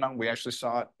phenomenon. We actually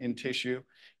saw it in tissue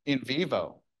in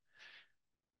vivo.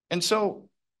 And so,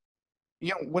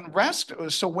 when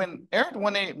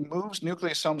ARID1A moves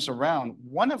nucleosomes around,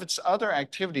 one of its other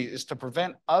activities is to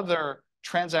prevent other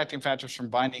transacting factors from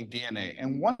binding DNA.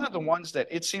 And one of the ones that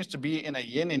it seems to be in a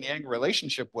yin and yang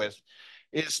relationship with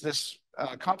is this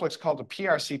complex called the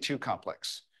PRC2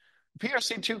 complex. The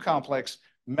PRC2 complex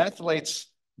methylates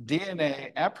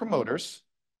DNA at promoters.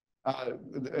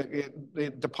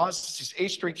 It deposits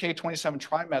this H3K27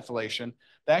 trimethylation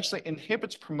that actually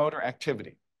inhibits promoter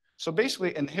activity. So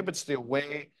basically inhibits the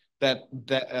way that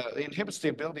inhibits the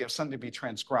ability of something to be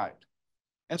transcribed.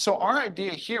 And so our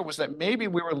idea here was that maybe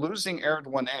we were losing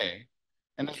ARID1A,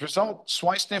 and as a result,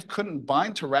 SWI/SNF couldn't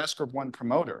bind to RASGRB1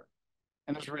 promoter.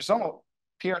 And as a result,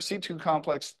 PRC2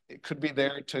 complex could be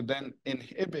there to then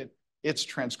inhibit its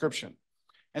transcription.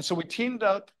 And so we teamed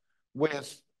up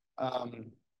with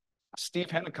Steve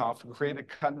Henikoff, who created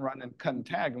cut and run and cut and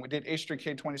tag, and we did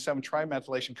H3K27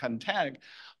 trimethylation cut and tag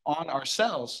on our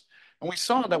cells. And we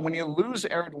saw that when you lose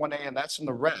ARID1A, and that's in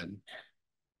the red,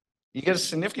 you get a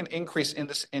significant increase in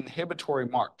this inhibitory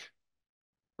mark,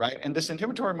 right? And this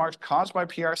inhibitory mark is caused by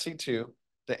PRC2.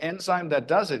 The enzyme that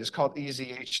does it is called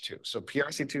EZH2. So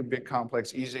PRC2 big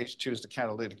complex, EZH2 is the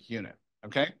catalytic unit,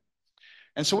 okay?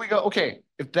 And so we go, okay,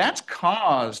 if that's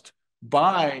caused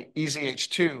by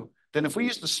EZH2, then if we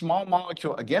use the small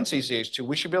molecule against EZH2,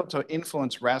 we should be able to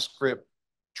influence RAS-GRIP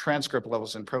transcript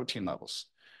levels and protein levels.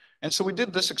 And so we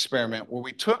did this experiment where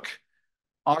we took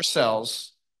our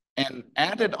cells and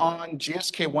added on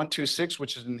GSK126,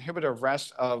 which is an inhibitor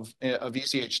of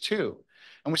EZH2.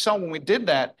 And we saw when we did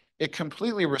that, it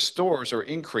completely restores or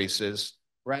increases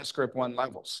RAS-GRIP1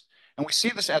 levels. And we see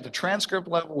this at the transcript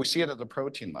level, we see it at the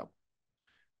protein level.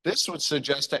 This would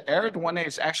suggest that ARID1A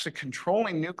is actually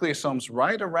controlling nucleosomes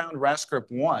right around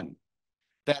RAS-GRIP1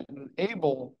 that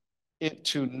enable it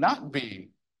to not be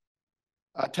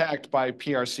attacked by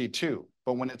PRC2.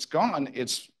 But when it's gone,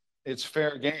 it's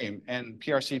fair game, and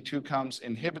PRC2 comes,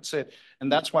 inhibits it,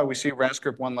 and that's why we see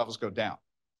RAS-GRIP1 levels go down.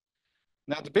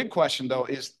 Now, the big question, though,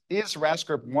 is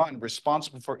RAS-GRIP1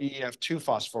 responsible for EEF2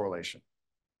 phosphorylation?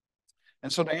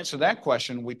 And so to answer that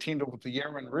question, we teamed up with the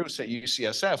Yerman Roos at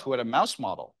UCSF, who had a mouse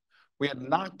model. We had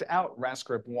knocked out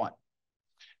RAS-GRIP1.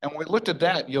 And when we looked at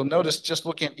that, you'll notice just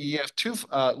looking at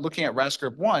EEF2, looking at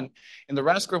RAS-GRIP1, in the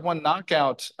RAS-GRIP1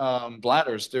 knockout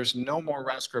bladders, there's no more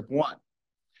RAS-GRIP1.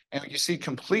 And you see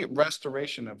complete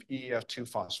restoration of EEF2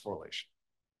 phosphorylation.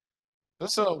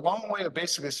 This is a long way of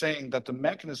basically saying that the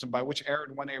mechanism by which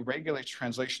ARID1A regulates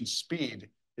translation speed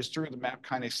is through the MAP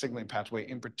kinase signaling pathway,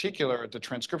 in particular, the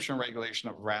transcription regulation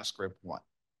of RAS-GRIP1.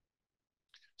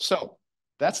 So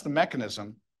that's the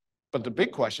mechanism, but the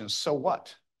big question is, so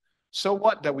what? So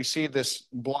what that we see this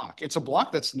block? It's a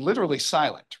block that's literally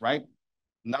silent, right?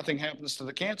 Nothing happens to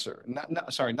the cancer.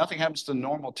 Nothing happens to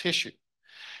normal tissue.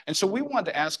 And so we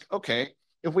wanted to ask, okay,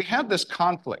 if we have this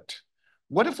conflict,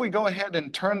 what if we go ahead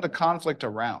and turn the conflict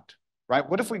around, right?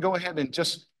 What if we go ahead and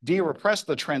just de-repress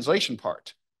the translation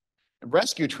part?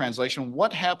 Rescue translation,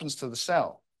 what happens to the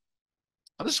cell?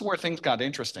 Now, this is where things got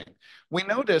interesting. We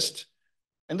noticed,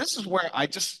 and this is where I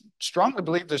just strongly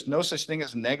believe there's no such thing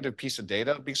as a negative piece of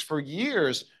data, because for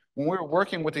years, when we were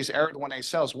working with these ARID1A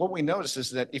cells, what we noticed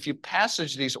is that if you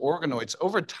passage these organoids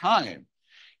over time,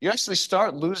 you actually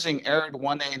start losing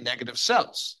ARID1A negative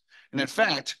cells. And in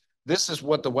fact, this is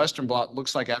what the Western blot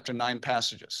looks like after 9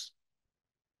 passages.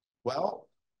 Well,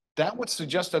 that would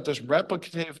suggest that there's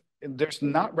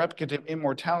not replicative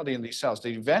immortality in these cells.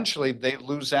 Eventually, they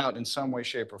lose out in some way,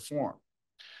 shape, or form.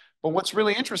 But what's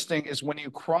really interesting is when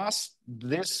you cross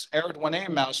this ARID1A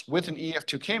mouse with an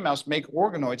EF2K mouse, make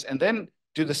organoids, and then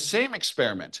do the same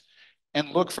experiment and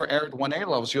look for ARID1A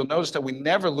levels, you'll notice that we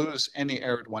never lose any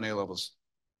ARID1A levels.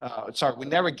 We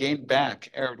never gain back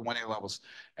ARID1A levels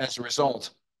as a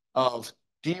result of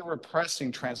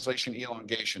de-repressing translation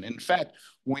elongation. In fact,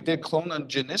 when we did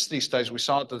clonogenicity studies, we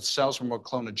saw that the cells were more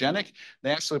clonogenic. They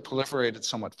actually proliferated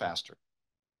somewhat faster.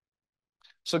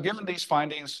 So given these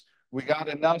findings, we got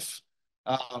enough,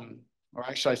 or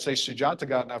actually I'd say Sujata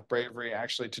got enough bravery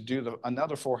actually to do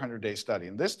another 400-day study,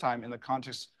 and this time in the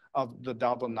context of the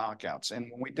double knockouts. And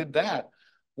when we did that,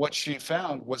 what she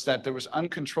found was that there was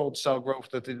uncontrolled cell growth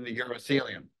within the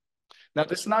urothelium. Now,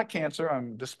 this is not cancer.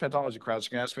 This pathology crowd is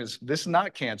going to ask me this is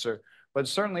not cancer, but it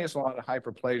certainly is a lot of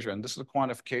hyperplasia, and this is the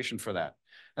quantification for that.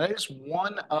 And that is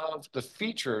one of the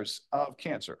features of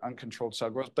cancer, uncontrolled cell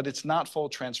growth, but it's not full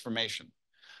transformation.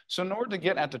 So in order to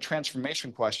get at the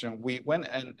transformation question, we went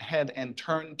ahead and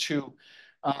turned to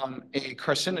a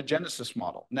carcinogenesis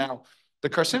model. Now, the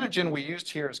carcinogen we used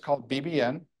here is called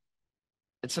BBN.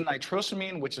 It's a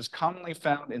nitrosamine, which is commonly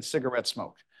found in cigarette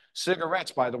smoke.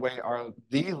 Cigarettes, by the way, are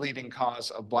the leading cause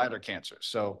of bladder cancer.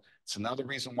 So it's another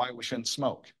reason why we shouldn't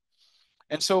smoke.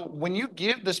 And so when you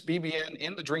give this BBN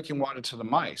in the drinking water to the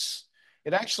mice,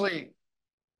 it actually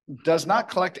does not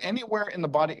collect anywhere in the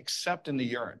body except in the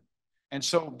urine. And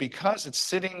so because it's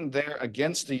sitting there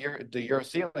against the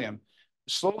urothelium,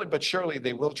 slowly but surely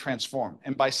they will transform.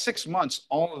 And by 6 months,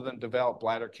 all of them develop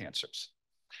bladder cancers.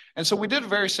 And so we did a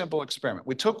very simple experiment.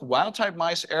 We took wild-type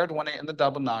mice, ARID1A, and the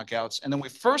double knockouts, and then we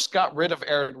first got rid of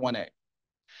ARID1A.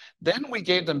 Then we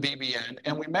gave them BBN,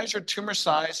 and we measured tumor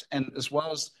size and as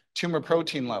well as tumor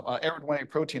protein level, ARID1A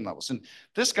protein levels. And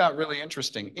this got really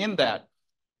interesting in that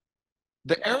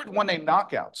the ARID1A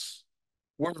knockouts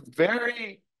were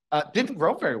didn't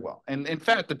grow very well. And in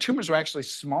fact, the tumors were actually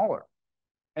smaller.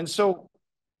 And so,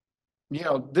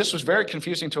 this was very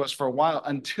confusing to us for a while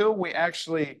until we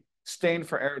actually stained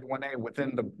for ARID1A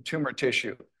within the tumor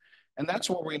tissue. And that's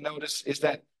what we noticed is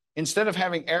that instead of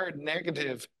having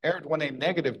ARID1A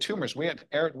negative tumors, we had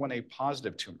ARID1A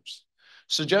positive tumors,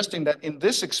 suggesting that in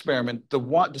this experiment,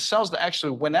 the cells that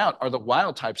actually went out are the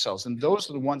wild type cells, and those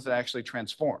are the ones that actually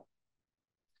transform.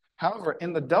 However,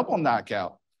 in the double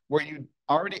knockout, where you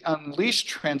already unleash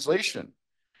translation,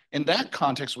 in that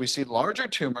context, we see larger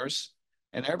tumors,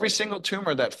 and every single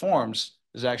tumor that forms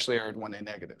is actually ARID1A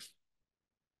negative.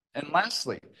 And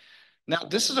lastly, now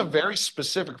this is a very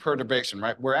specific perturbation,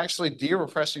 right? We're actually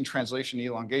de-repressing translation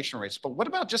elongation rates, but what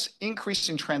about just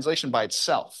increasing translation by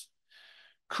itself?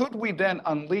 Could we then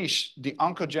unleash the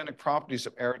oncogenic properties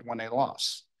of ARID1A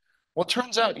loss? Well, it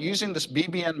turns out using this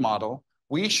BBN model,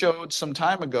 we showed some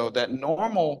time ago that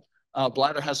normal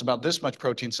bladder has about this much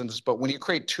protein synthesis, but when you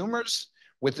create tumors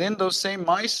within those same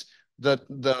mice,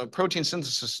 the protein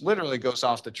synthesis literally goes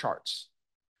off the charts.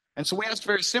 And so we asked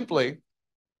very simply,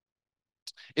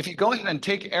 if you go ahead and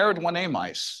take ARID1A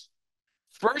mice,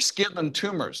 first give them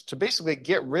tumors to basically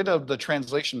get rid of the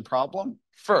translation problem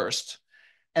first,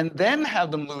 and then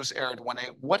have them lose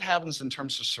ARID1A, what happens in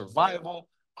terms of survival,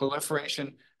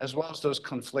 proliferation, as well as those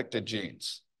conflicted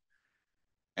genes?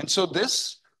 And so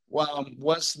this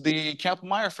was the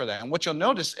Kaplan-Meier for that. And what you'll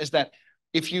notice is that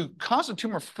if you cause a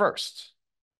tumor first,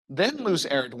 then lose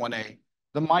ARID1A,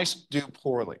 the mice do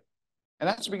poorly. And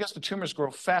that's because the tumors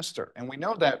grow faster. And we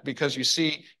know that because you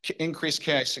see increased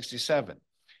Ki67.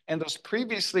 And those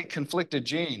previously conflicted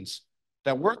genes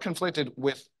that were conflicted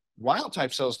with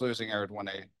wild-type cells losing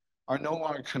ARID1A are no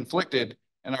longer conflicted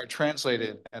and are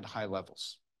translated at high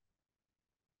levels.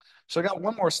 So I got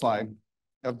one more slide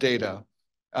of data,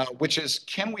 which is,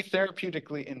 can we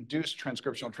therapeutically induce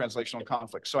transcriptional translational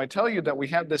conflict? So I tell you that we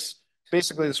have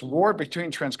basically this war between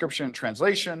transcription and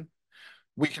translation.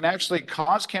 We can actually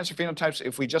cause cancer phenotypes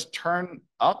if we just turn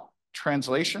up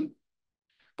translation.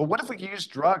 But what if we use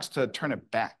drugs to turn it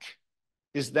back?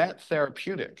 Is that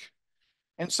therapeutic?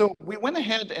 And so we went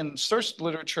ahead and searched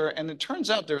literature, and it turns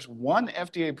out there's one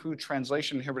FDA-approved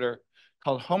translation inhibitor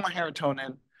called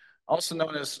homoheritonin, also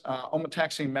known as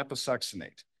ometaxine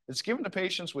methosuccinate. It's given to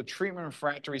patients with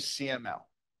treatment-refractory CML.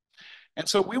 And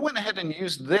so we went ahead and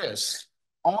used this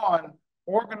on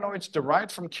organoids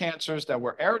derived from cancers that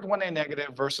were ARID1A negative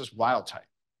versus wild type.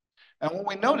 And what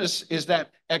we noticed is that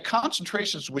at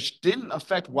concentrations which didn't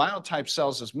affect wild type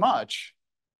cells as much,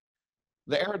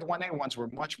 the ARID1A ones were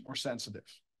much more sensitive.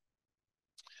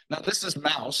 Now this is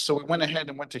mouse, so we went ahead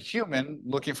and went to human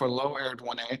looking for low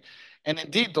ARID1A. And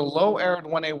indeed, the low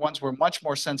ARID1A ones were much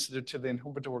more sensitive to the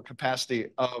inhibitory capacity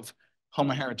of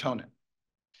homoheritonin.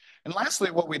 And lastly,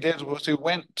 what we did was we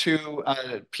went to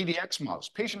PDX models,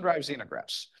 patient-derived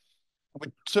xenografts. We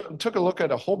took a look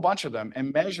at a whole bunch of them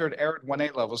and measured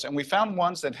ARID1A levels, and we found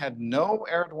ones that had no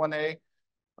ARID1A,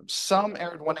 some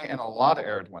ARID1A, and a lot of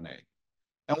ARID1A.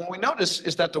 And what we noticed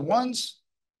is that the ones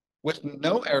with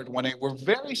no ARID1A were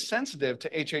very sensitive to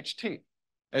HHT,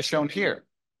 as shown here.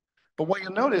 But what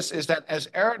you'll notice is that as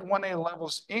ARID1A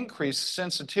levels increase,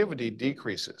 sensitivity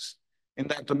decreases, in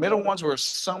that the middle ones were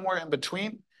somewhere in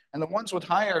between, and the ones with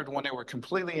high ARID1A were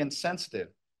completely insensitive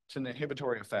to the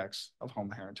inhibitory effects of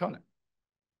homoheritonin.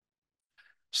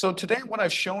 So today, what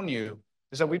I've shown you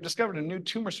is that we've discovered a new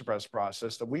tumor suppressor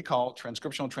process that we call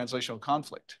transcriptional translational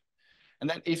conflict. And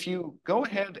that if you go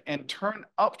ahead and turn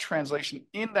up translation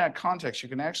in that context, you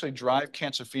can actually drive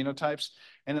cancer phenotypes.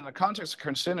 And in the context of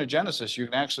carcinogenesis, you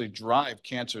can actually drive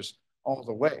cancers all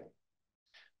the way.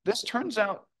 This turns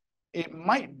out it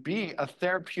might be a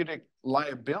therapeutic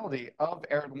liability of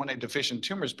ARID1A deficient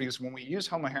tumors because when we use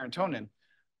homoheritonin,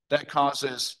 that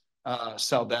causes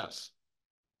cell death.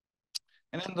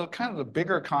 And in the kind of the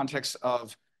bigger context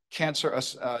of cancer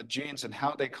genes and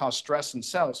how they cause stress in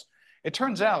cells, it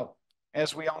turns out,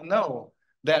 as we all know,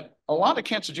 that a lot of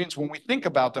cancer genes, when we think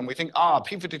about them, we think,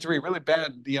 P53 really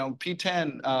bad,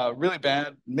 P10 really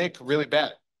bad, MYC really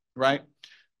bad, right?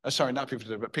 Sorry, not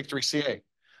P53, but PIK3CA.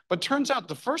 But turns out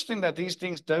the first thing that these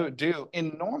things do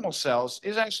in normal cells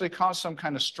is actually cause some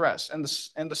kind of stress, and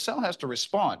the cell has to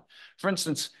respond. For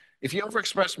instance, if you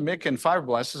overexpress MYC in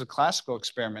fibroblasts, this is a classical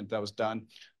experiment that was done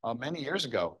many years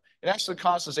ago. It actually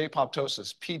causes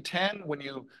apoptosis. P10, when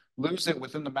you lose it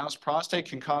within the mouse prostate,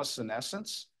 can cause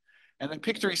senescence. And then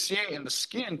PIK3CA in the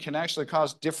skin can actually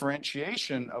cause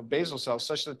differentiation of basal cells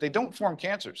such that they don't form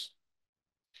cancers.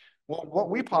 Well, what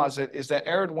we posit is that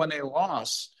ARID1A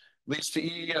loss leads to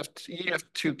EF2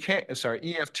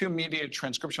 mediated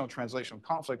transcriptional translational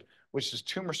conflict, which is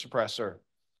tumor suppressor,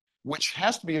 which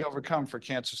has to be overcome for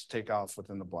cancers to take off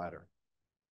within the bladder.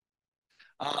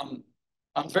 I'm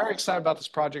very excited about this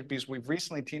project because we've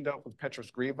recently teamed up with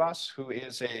Petros Grivas, who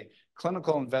is a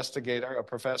clinical investigator, a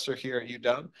professor here at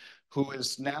UW, who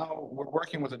is now, we're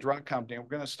working with a drug company. We're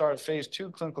going to start a phase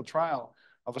 2 clinical trial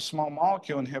of a small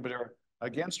molecule inhibitor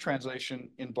against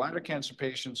translation in bladder cancer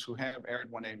patients who have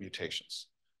ARID1A mutations.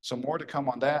 So more to come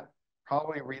on that,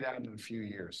 probably read out in a few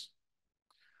years.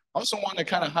 I also want to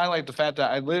kind of highlight the fact that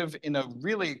I live in a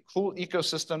really cool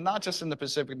ecosystem, not just in the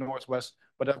Pacific Northwest,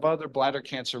 but of other bladder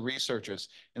cancer researchers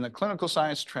in the clinical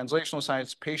science, translational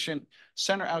science,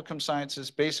 patient-centered outcome sciences,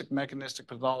 basic mechanistic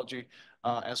pathology,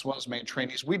 as well as main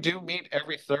trainees. We do meet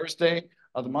every Thursday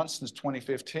of the month since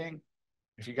 2015.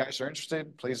 If you guys are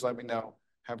interested, please let me know.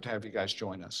 Happy to have you guys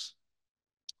join us.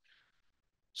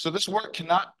 So this work could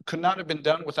not have been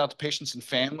done without the patients and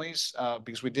families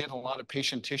because we did a lot of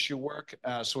patient tissue work.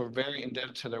 So we're very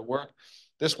indebted to their work.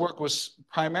 This work was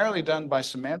primarily done by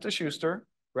Samantha Schuster,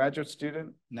 graduate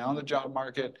student, now in the job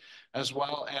market, as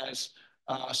well as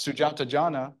Sujata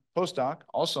Jana, postdoc,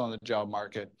 also on the job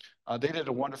market. They did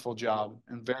a wonderful job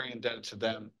and very indebted to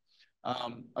them.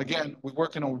 Again, we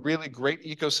work in a really great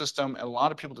ecosystem and a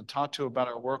lot of people to talk to about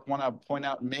our work. Want to point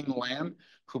out Ming Lam,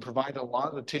 who provided a lot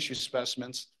of the tissue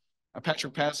specimens.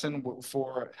 Patrick Patterson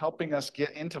for helping us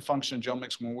get into functional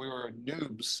genomics when we were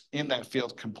noobs in that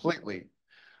field completely.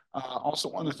 Also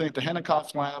want to thank the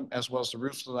Hennekoff Lab as well as the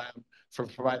Roos Lab for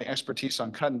providing expertise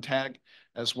on cut and tag,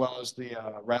 as well as the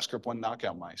RASGRP1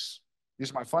 knockout mice.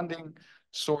 These are my funding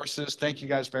sources. Thank you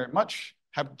guys very much.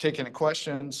 Happy to take any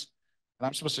questions. And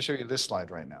I'm supposed to show you this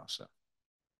slide right now, so.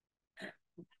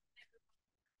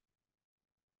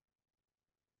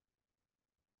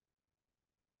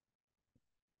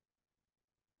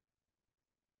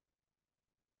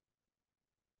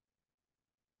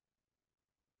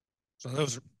 So that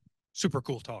was a super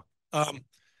cool talk.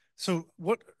 So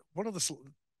one of the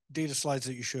data slides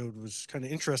that you showed was kind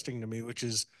of interesting to me, which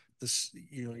is this,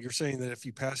 you're saying that if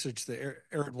you passage the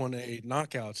ARID1A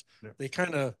knockouts, they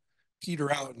kind of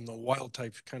peter out and the wild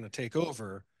type kind of take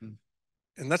over.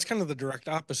 And that's kind of the direct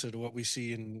opposite of what we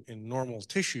see in normal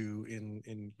tissue,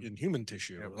 in human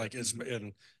tissue, like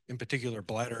in particular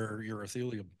bladder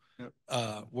urothelium,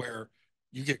 where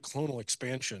you get clonal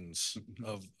expansions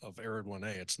of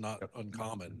ARID1A. It's not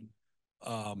uncommon.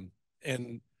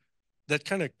 And that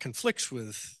kind of conflicts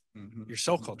with your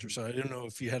cell culture. So I didn't know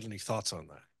if you had any thoughts on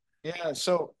that. Yeah,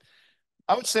 so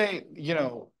I would say,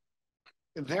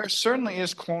 there certainly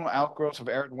is clonal outgrowth of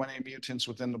ARID1A mutants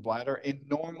within the bladder in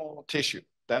normal tissue.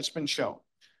 That's been shown.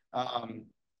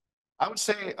 I would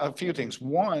say a few things.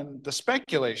 One, the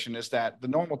speculation is that the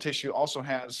normal tissue also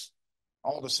has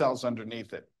all the cells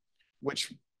underneath it,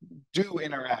 which do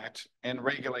interact and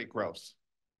regulate growth.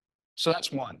 So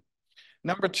that's one.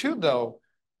 Number two, though,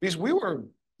 because we were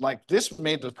like, this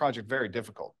made the project very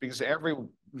difficult because every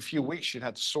few weeks you'd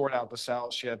have to sort out the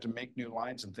cells, you had to make new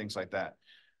lines and things like that.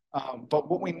 But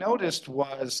what we noticed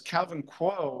was Calvin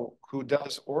Kuo, who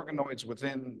does organoids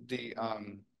within the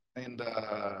in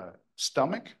the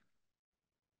stomach,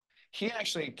 he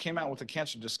actually came out with a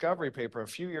cancer discovery paper a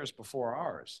few years before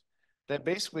ours that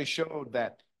basically showed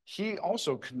that he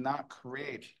also could not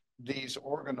create these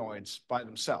organoids by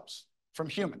themselves from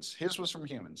humans. His was from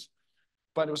humans.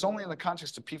 But it was only in the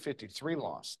context of p53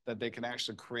 loss that they can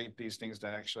actually create these things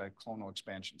that actually have clonal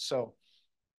expansion. So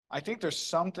I think there's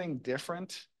something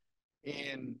different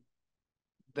in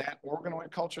that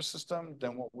organoid culture system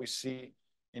than what we see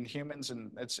in humans,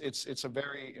 and it's a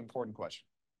very important question.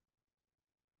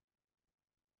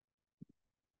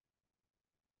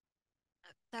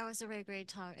 That was a very great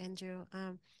talk, Andrew.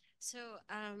 So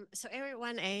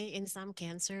ARID1A in some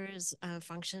cancers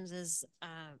functions as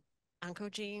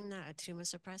oncogene, a tumor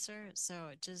suppressor.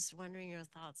 So just wondering your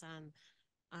thoughts on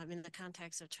in the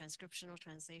context of transcriptional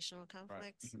translational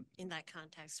conflicts, in that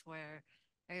context where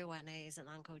ARID1A is an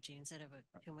oncogene instead of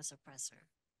a tumor suppressor.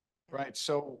 Right.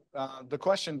 So the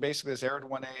question basically is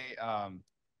ARID1A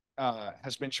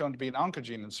has been shown to be an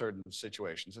oncogene in certain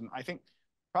situations. And I think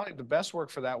probably the best work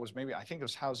for that was maybe, I think it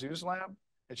was Hsieh's lab.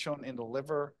 It's shown in the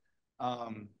liver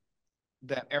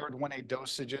that ARID1A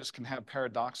dosages can have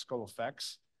paradoxical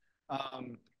effects.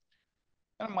 And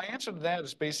my answer to that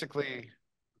is basically,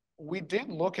 we did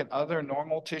look at other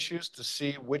normal tissues to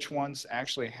see which ones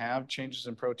actually have changes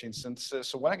in protein synthesis.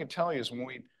 So what I can tell you is when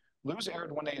we lose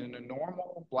ARID1A in a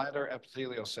normal bladder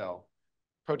epithelial cell,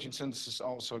 protein synthesis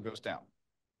also goes down.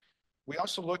 We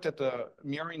also looked at the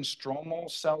murine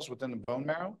stromal cells within the bone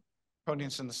marrow.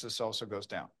 Protein synthesis also goes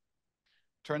down.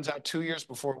 Turns out 2 years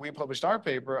before we published our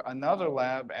paper, another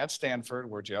lab at Stanford,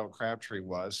 where Gerald Crabtree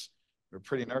was, we were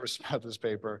pretty nervous about this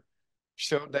paper,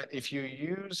 showed that if you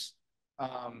use,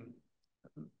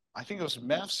 I think it was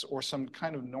MEFs or some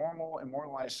kind of normal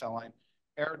immortalized cell line,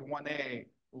 ARID1A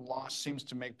loss seems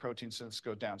to make protein synthesis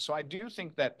go down. So I do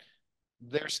think that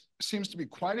there seems to be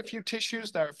quite a few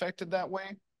tissues that are affected that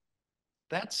way.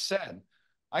 That said,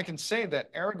 I can say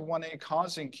that ARID1A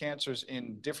causing cancers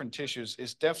in different tissues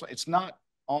is definitely, it's not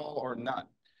all or none.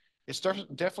 It's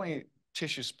definitely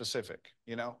tissue specific,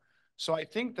 you know? So I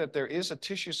think that there is a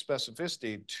tissue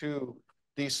specificity to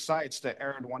these sites that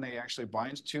ARID1A actually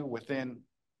binds to within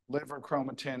liver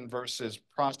chromatin versus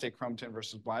prostate chromatin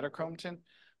versus bladder chromatin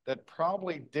that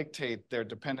probably dictate their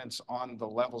dependence on the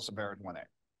levels of ARID1A.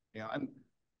 You know, and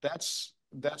that's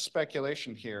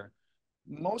speculation here.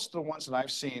 Most of the ones that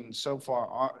I've seen so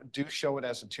far do show it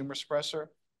as a tumor suppressor,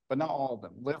 but not all of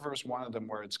them. Liver is one of them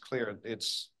where it's clear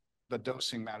the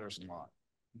dosing matters a lot.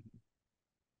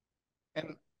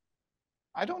 And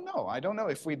I don't know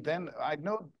if we then, I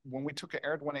know when we took an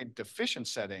ARID1A deficient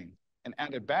setting and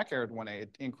added back ARID1A,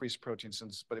 it increased protein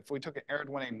synthesis. But if we took an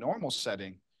ARID1A normal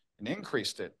setting and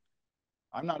increased it,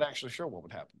 I'm not actually sure what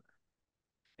would happen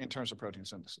there in terms of protein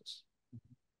synthesis.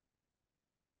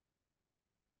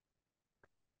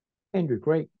 Andrew,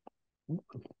 great.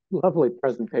 Lovely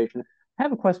presentation. I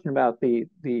have a question about the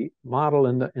model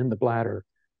in the bladder.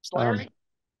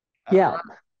 Yeah.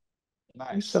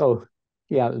 Nice. So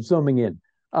yeah, zooming in.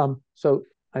 So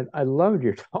I loved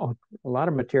your talk, a lot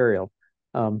of material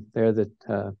there that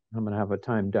I'm gonna have a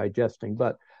time digesting,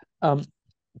 but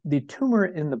the tumor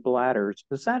in the bladders,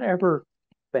 does that ever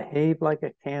behave like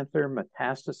a cancer,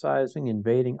 metastasizing,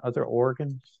 invading other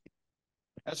organs?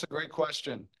 That's a great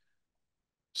question.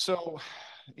 So,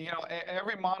 you know,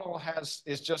 every model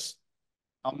is just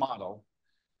a model.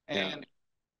 And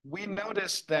we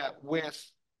noticed that we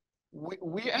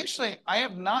actually, I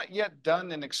have not yet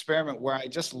done an experiment where I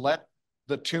just let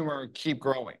the tumor keep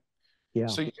growing. Yeah.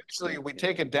 So usually we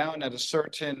take it down at a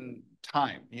certain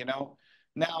time, you know.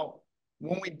 Now,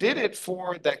 when we did it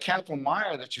for that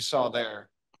Kaplan-Meier that you saw there,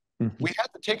 we had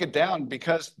to take it down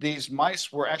because these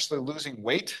mice were actually losing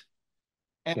weight.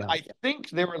 And I think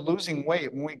they were losing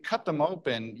weight. When we cut them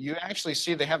open, you actually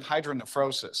see they have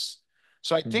hydronephrosis.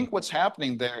 So I think what's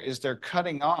happening there is they're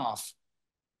cutting off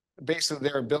basically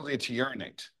their ability to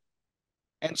urinate.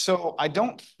 And so I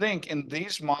don't think in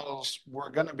these models,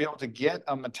 we're going to be able to get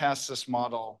a metastasis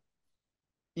model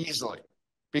easily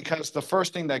because the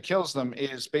first thing that kills them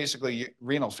is basically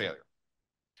renal failure.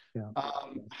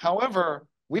 However,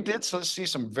 we did see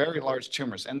some very large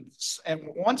tumors. And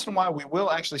once in a while, we will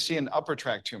actually see an upper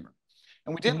tract tumor.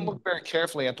 And we didn't look very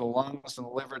carefully at the lungs and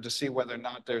the liver to see whether or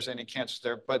not there's any cancer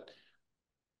there. But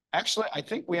actually, I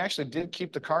think we actually did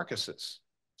keep the carcasses.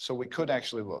 So we could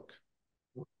actually look.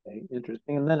 Okay,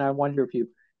 interesting. And then I wonder if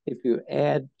you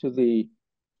add to the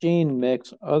gene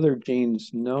mix other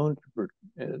genes known to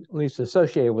at least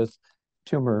associated with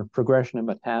tumor progression and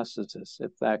metastasis,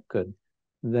 if that could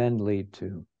then lead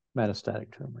to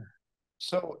metastatic tumor.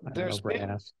 So there's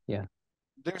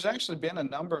actually been a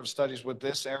number of studies with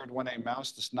this ARID1A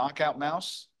mouse, this knockout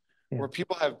mouse, where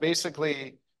people have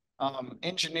basically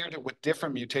engineered it with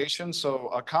different mutations. So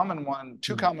a common one,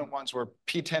 two common ones were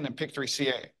P10 and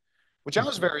PIK3CA, which I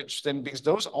was very interested in because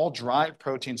those all drive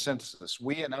protein synthesis.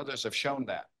 We and others have shown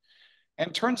that. And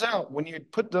it turns out when you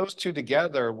put those two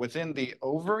together within the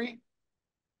ovary,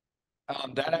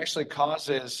 that actually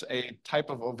causes a type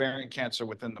of ovarian cancer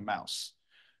within the mouse.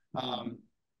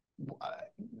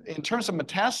 In terms of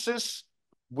metastasis,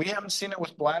 we haven't seen it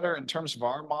with bladder in terms of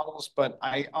our models, but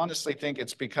I honestly think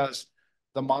it's because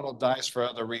the model dies for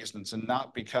other reasons and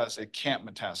not because it can't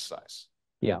metastasize.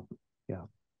 Yeah.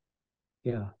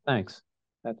 Thanks.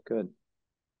 That's good.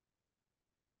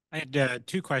 I had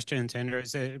two questions, and it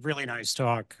was a really nice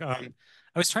talk.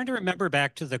 I was trying to remember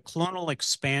back to the clonal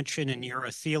expansion in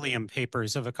urothelium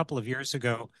papers of a couple of years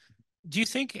ago. Do you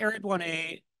think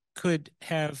ARID1A could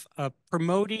have a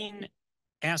promoting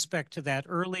aspect to that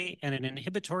early and an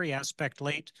inhibitory aspect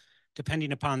late,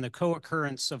 depending upon the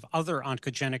co-occurrence of other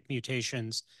oncogenic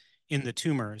mutations in the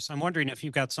tumors. I'm wondering if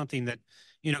you've got something that,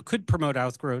 you know, could promote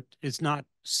outgrowth, is not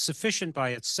sufficient by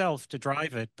itself to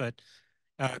drive it, but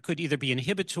could either be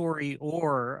inhibitory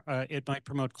or it might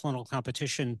promote clonal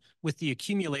competition with the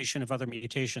accumulation of other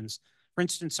mutations. For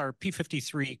instance, are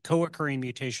P53 co-occurring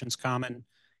mutations common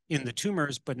in the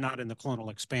tumors, but not in the clonal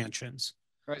expansions?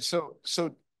 Right. So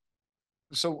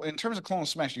in terms of clonal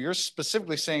expansion, you're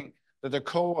specifically saying that they're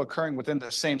co-occurring within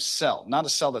the same cell, not a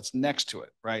cell that's next to it,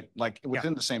 right? Like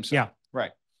within the same cell. Yeah. Right.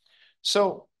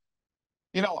 So,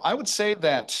 you know, I would say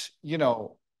that, you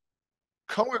know,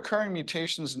 co-occurring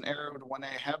mutations in ARID1A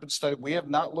have been studied. We have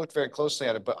not looked very closely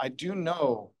at it, but I do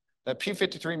know that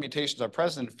P53 mutations are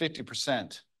present in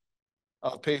 50%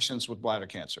 of patients with bladder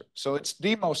cancer. So it's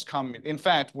the most common. In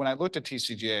fact, when I looked at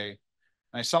TCGA and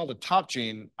I saw the top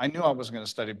gene, I knew I wasn't going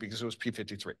to study it because it was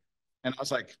P53. And I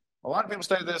was like, a lot of people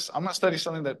study this. I'm going to study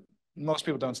something that most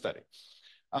people don't study.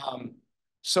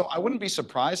 So I wouldn't be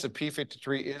surprised if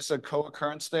P53 is a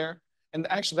co-occurrence there. And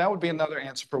actually, that would be another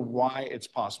answer for why it's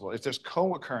possible. If there's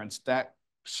co-occurrence, that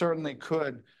certainly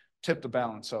could tip the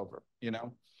balance over, you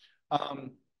know.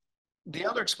 The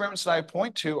other experiments that I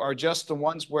point to are just the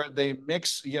ones where they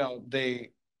mix, you know,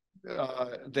 they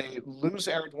lose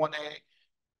ARID1A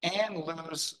and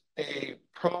lose a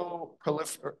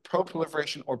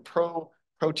pro-proliferation or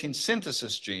pro-protein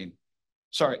synthesis gene.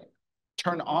 Sorry,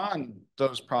 turn on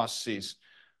those processes.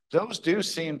 Those do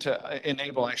seem to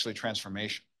enable actually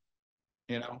transformation,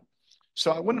 you know.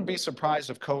 So I wouldn't be surprised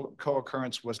if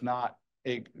co-occurrence was not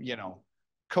a, you know,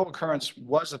 co-occurrence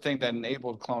was a thing that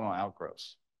enabled clonal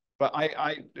outgrowths. But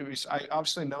I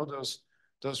obviously know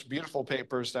those beautiful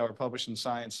papers that were published in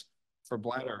Science for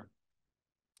bladder.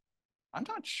 I'm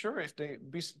not sure if to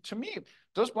me,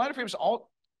 those bladder papers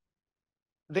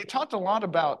they talked a lot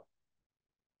about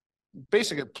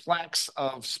basically plaques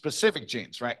of specific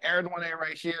genes, right? ARID1A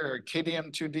right here,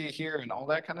 KDM2D here, and all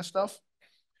that kind of stuff.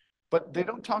 But they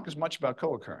don't talk as much about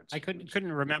co-occurrence. I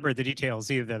couldn't remember the details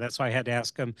either. That's why I had to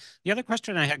ask them. The other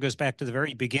question I had goes back to the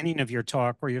very beginning of your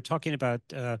talk, where you're talking about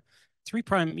 3'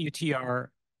 UTR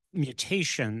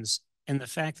mutations and the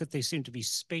fact that they seem to be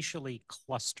spatially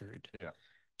clustered. Yeah.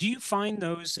 Do you find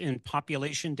those in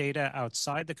population data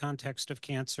outside the context of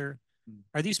cancer?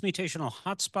 Are these mutational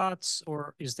hotspots,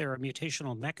 or is there a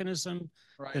mutational mechanism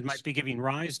that might be giving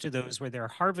rise to those where they're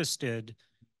harvested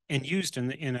and used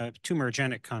in a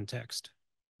tumorigenic context?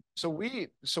 So we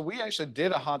actually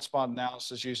did a hotspot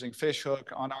analysis using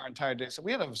Fishhook on our entire data set.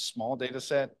 We had a small data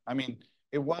set. I mean,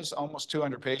 it was almost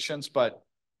 200 patients, but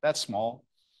that's small.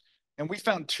 And we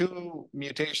found 2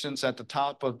 mutations at the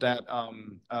top of that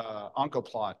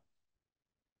oncoplot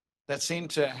that seemed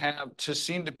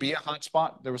to be a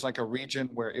hotspot. There was like a region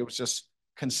where it was just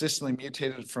consistently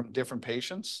mutated from different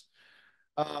patients.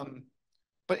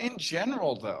 But in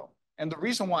general, though, and the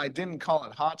reason why I didn't call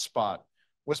it hotspot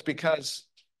was because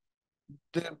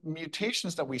the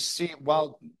mutations that we see,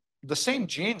 while the same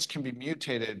genes can be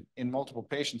mutated in multiple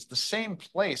patients, the same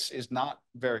place is not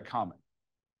very common,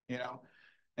 you know?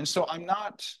 And so I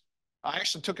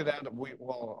actually took it out of, we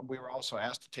were also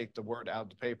asked to take the word out of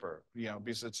the paper, you know,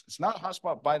 because it's not a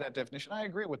hotspot by that definition. I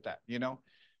agree with that, you know?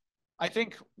 I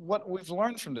think what we've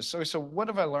learned from this, so what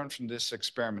have I learned from this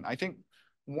experiment? I think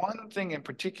one thing in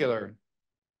particular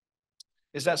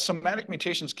is that somatic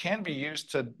mutations can be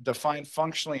used to define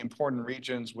functionally important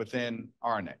regions within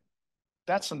RNA.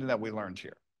 That's something that we learned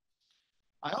here.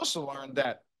 I also learned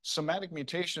that somatic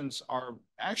mutations are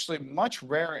actually much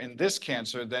rarer in this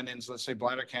cancer than in, let's say,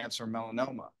 bladder cancer or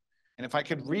melanoma. And if I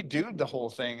could redo the whole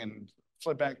thing and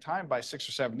flip back time by 6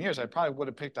 or 7 years, I probably would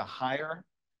have picked a higher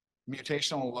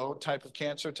mutational load type of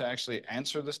cancer to actually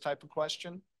answer this type of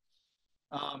question.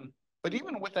 But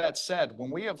even with that said, when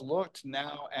we have looked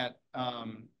now at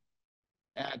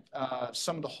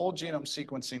some of the whole genome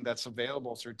sequencing that's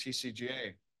available through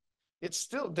TCGA,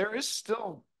 there is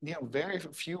still, you know, very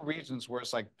few regions where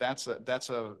it's like that's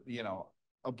a you know,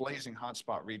 a blazing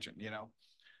hotspot region, you know.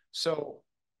 So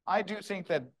I do think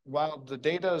that while the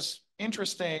data is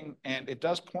interesting and it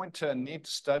does point to a need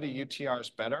to study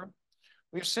UTRs better,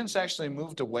 we've since actually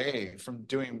moved away from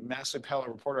doing massive parallel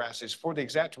reporter assays for the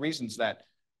exact reasons that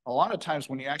a lot of times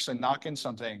when you actually knock in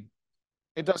something,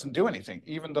 it doesn't do anything,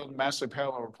 even though the massive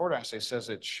parallel reporter assay says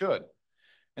it should.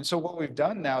 And so what we've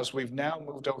done now is we've now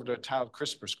moved over to tiled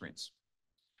CRISPR screens.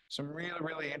 So I'm really,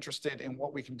 really interested in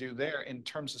what we can do there in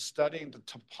terms of studying the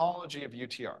topology of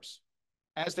UTRs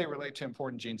as they relate to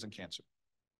important genes in cancer.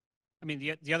 I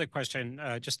mean, the other question,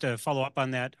 just to follow up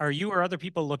on that, are you or other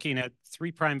people looking at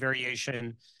 3'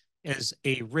 variation as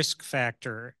a risk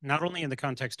factor, not only in the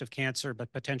context of cancer,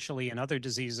 but potentially in other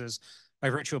diseases by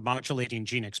virtue of modulating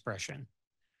gene expression?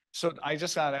 So I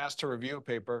just got asked to review a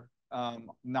paper,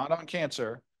 not on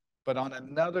cancer, but on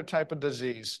another type of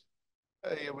disease.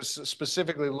 It was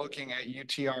specifically looking at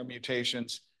UTR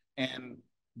mutations and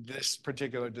this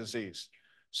particular disease.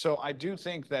 So I do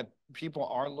think that people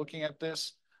are looking at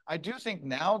this. I do think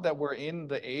now that we're in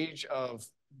the age of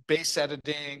base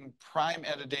editing, prime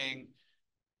editing,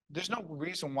 there's no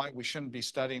reason why we shouldn't be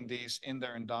studying these in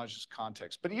their endogenous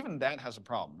context. But even that has a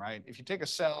problem, right? If you take a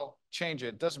cell, change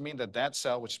it, doesn't mean that that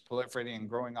cell, which is proliferating and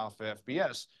growing off of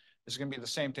FBS, is going to be the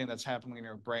same thing that's happening in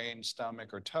your brain,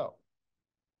 stomach, or toe.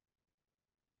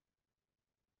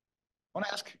 I want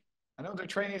to ask, I know there are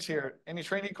trainees here. Any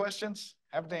trainee questions?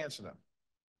 Happy to answer them.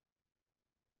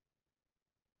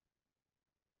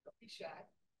 Don't be shy.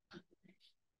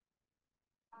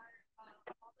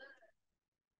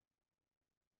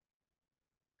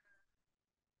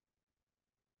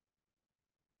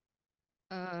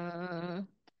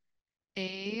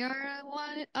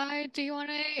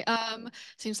 AR1ID1A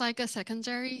seems like a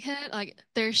secondary hit. Like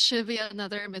there should be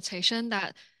another mutation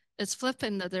that is flipped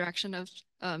in the direction of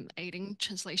aiding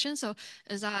translation. So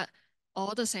is that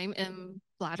all the same in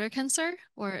bladder cancer,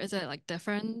 or is it like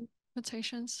different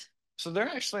mutations? So there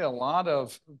are actually a lot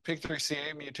of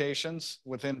PIK3CA mutations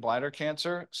within bladder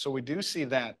cancer. So we do see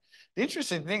that. The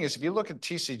interesting thing is if you look at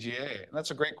TCGA, and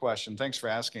that's a great question. Thanks for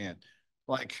asking it.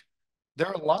 Like there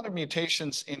are a lot of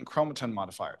mutations in chromatin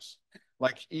modifiers,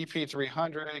 like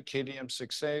EP300,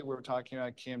 KDM6A, we were talking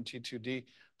about KMT2D.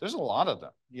 There's a lot of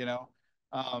them, you know,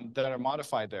 that are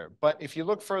modified there. But if you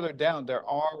look further down, there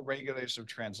are regulators of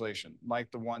translation, like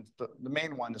the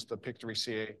main one is the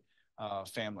PIK3CA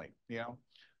family, you know.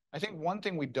 I think one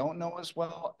thing we don't know as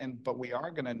well, but we are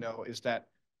going to know is that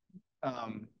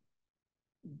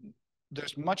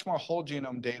there's much more whole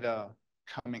genome data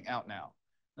coming out now.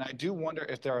 And I do wonder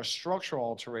if there are structural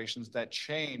alterations that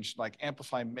change, like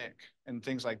amplify MYC and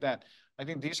things like that. I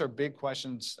think these are big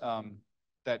questions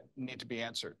that need to be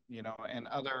answered, you know, and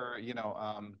other, you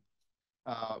know,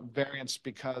 variants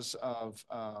because of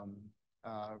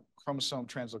chromosome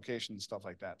translocation and stuff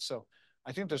like that. So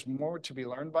I think there's more to be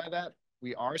learned by that.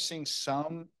 We are seeing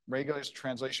some regular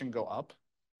translation go up,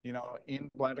 you know, in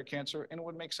bladder cancer, and it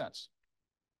would make sense.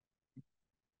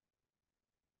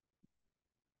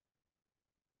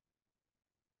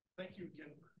 Thank you again.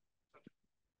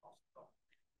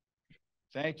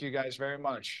 Thank you guys very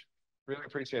much. Really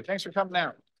appreciate it. Thanks for coming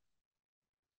out.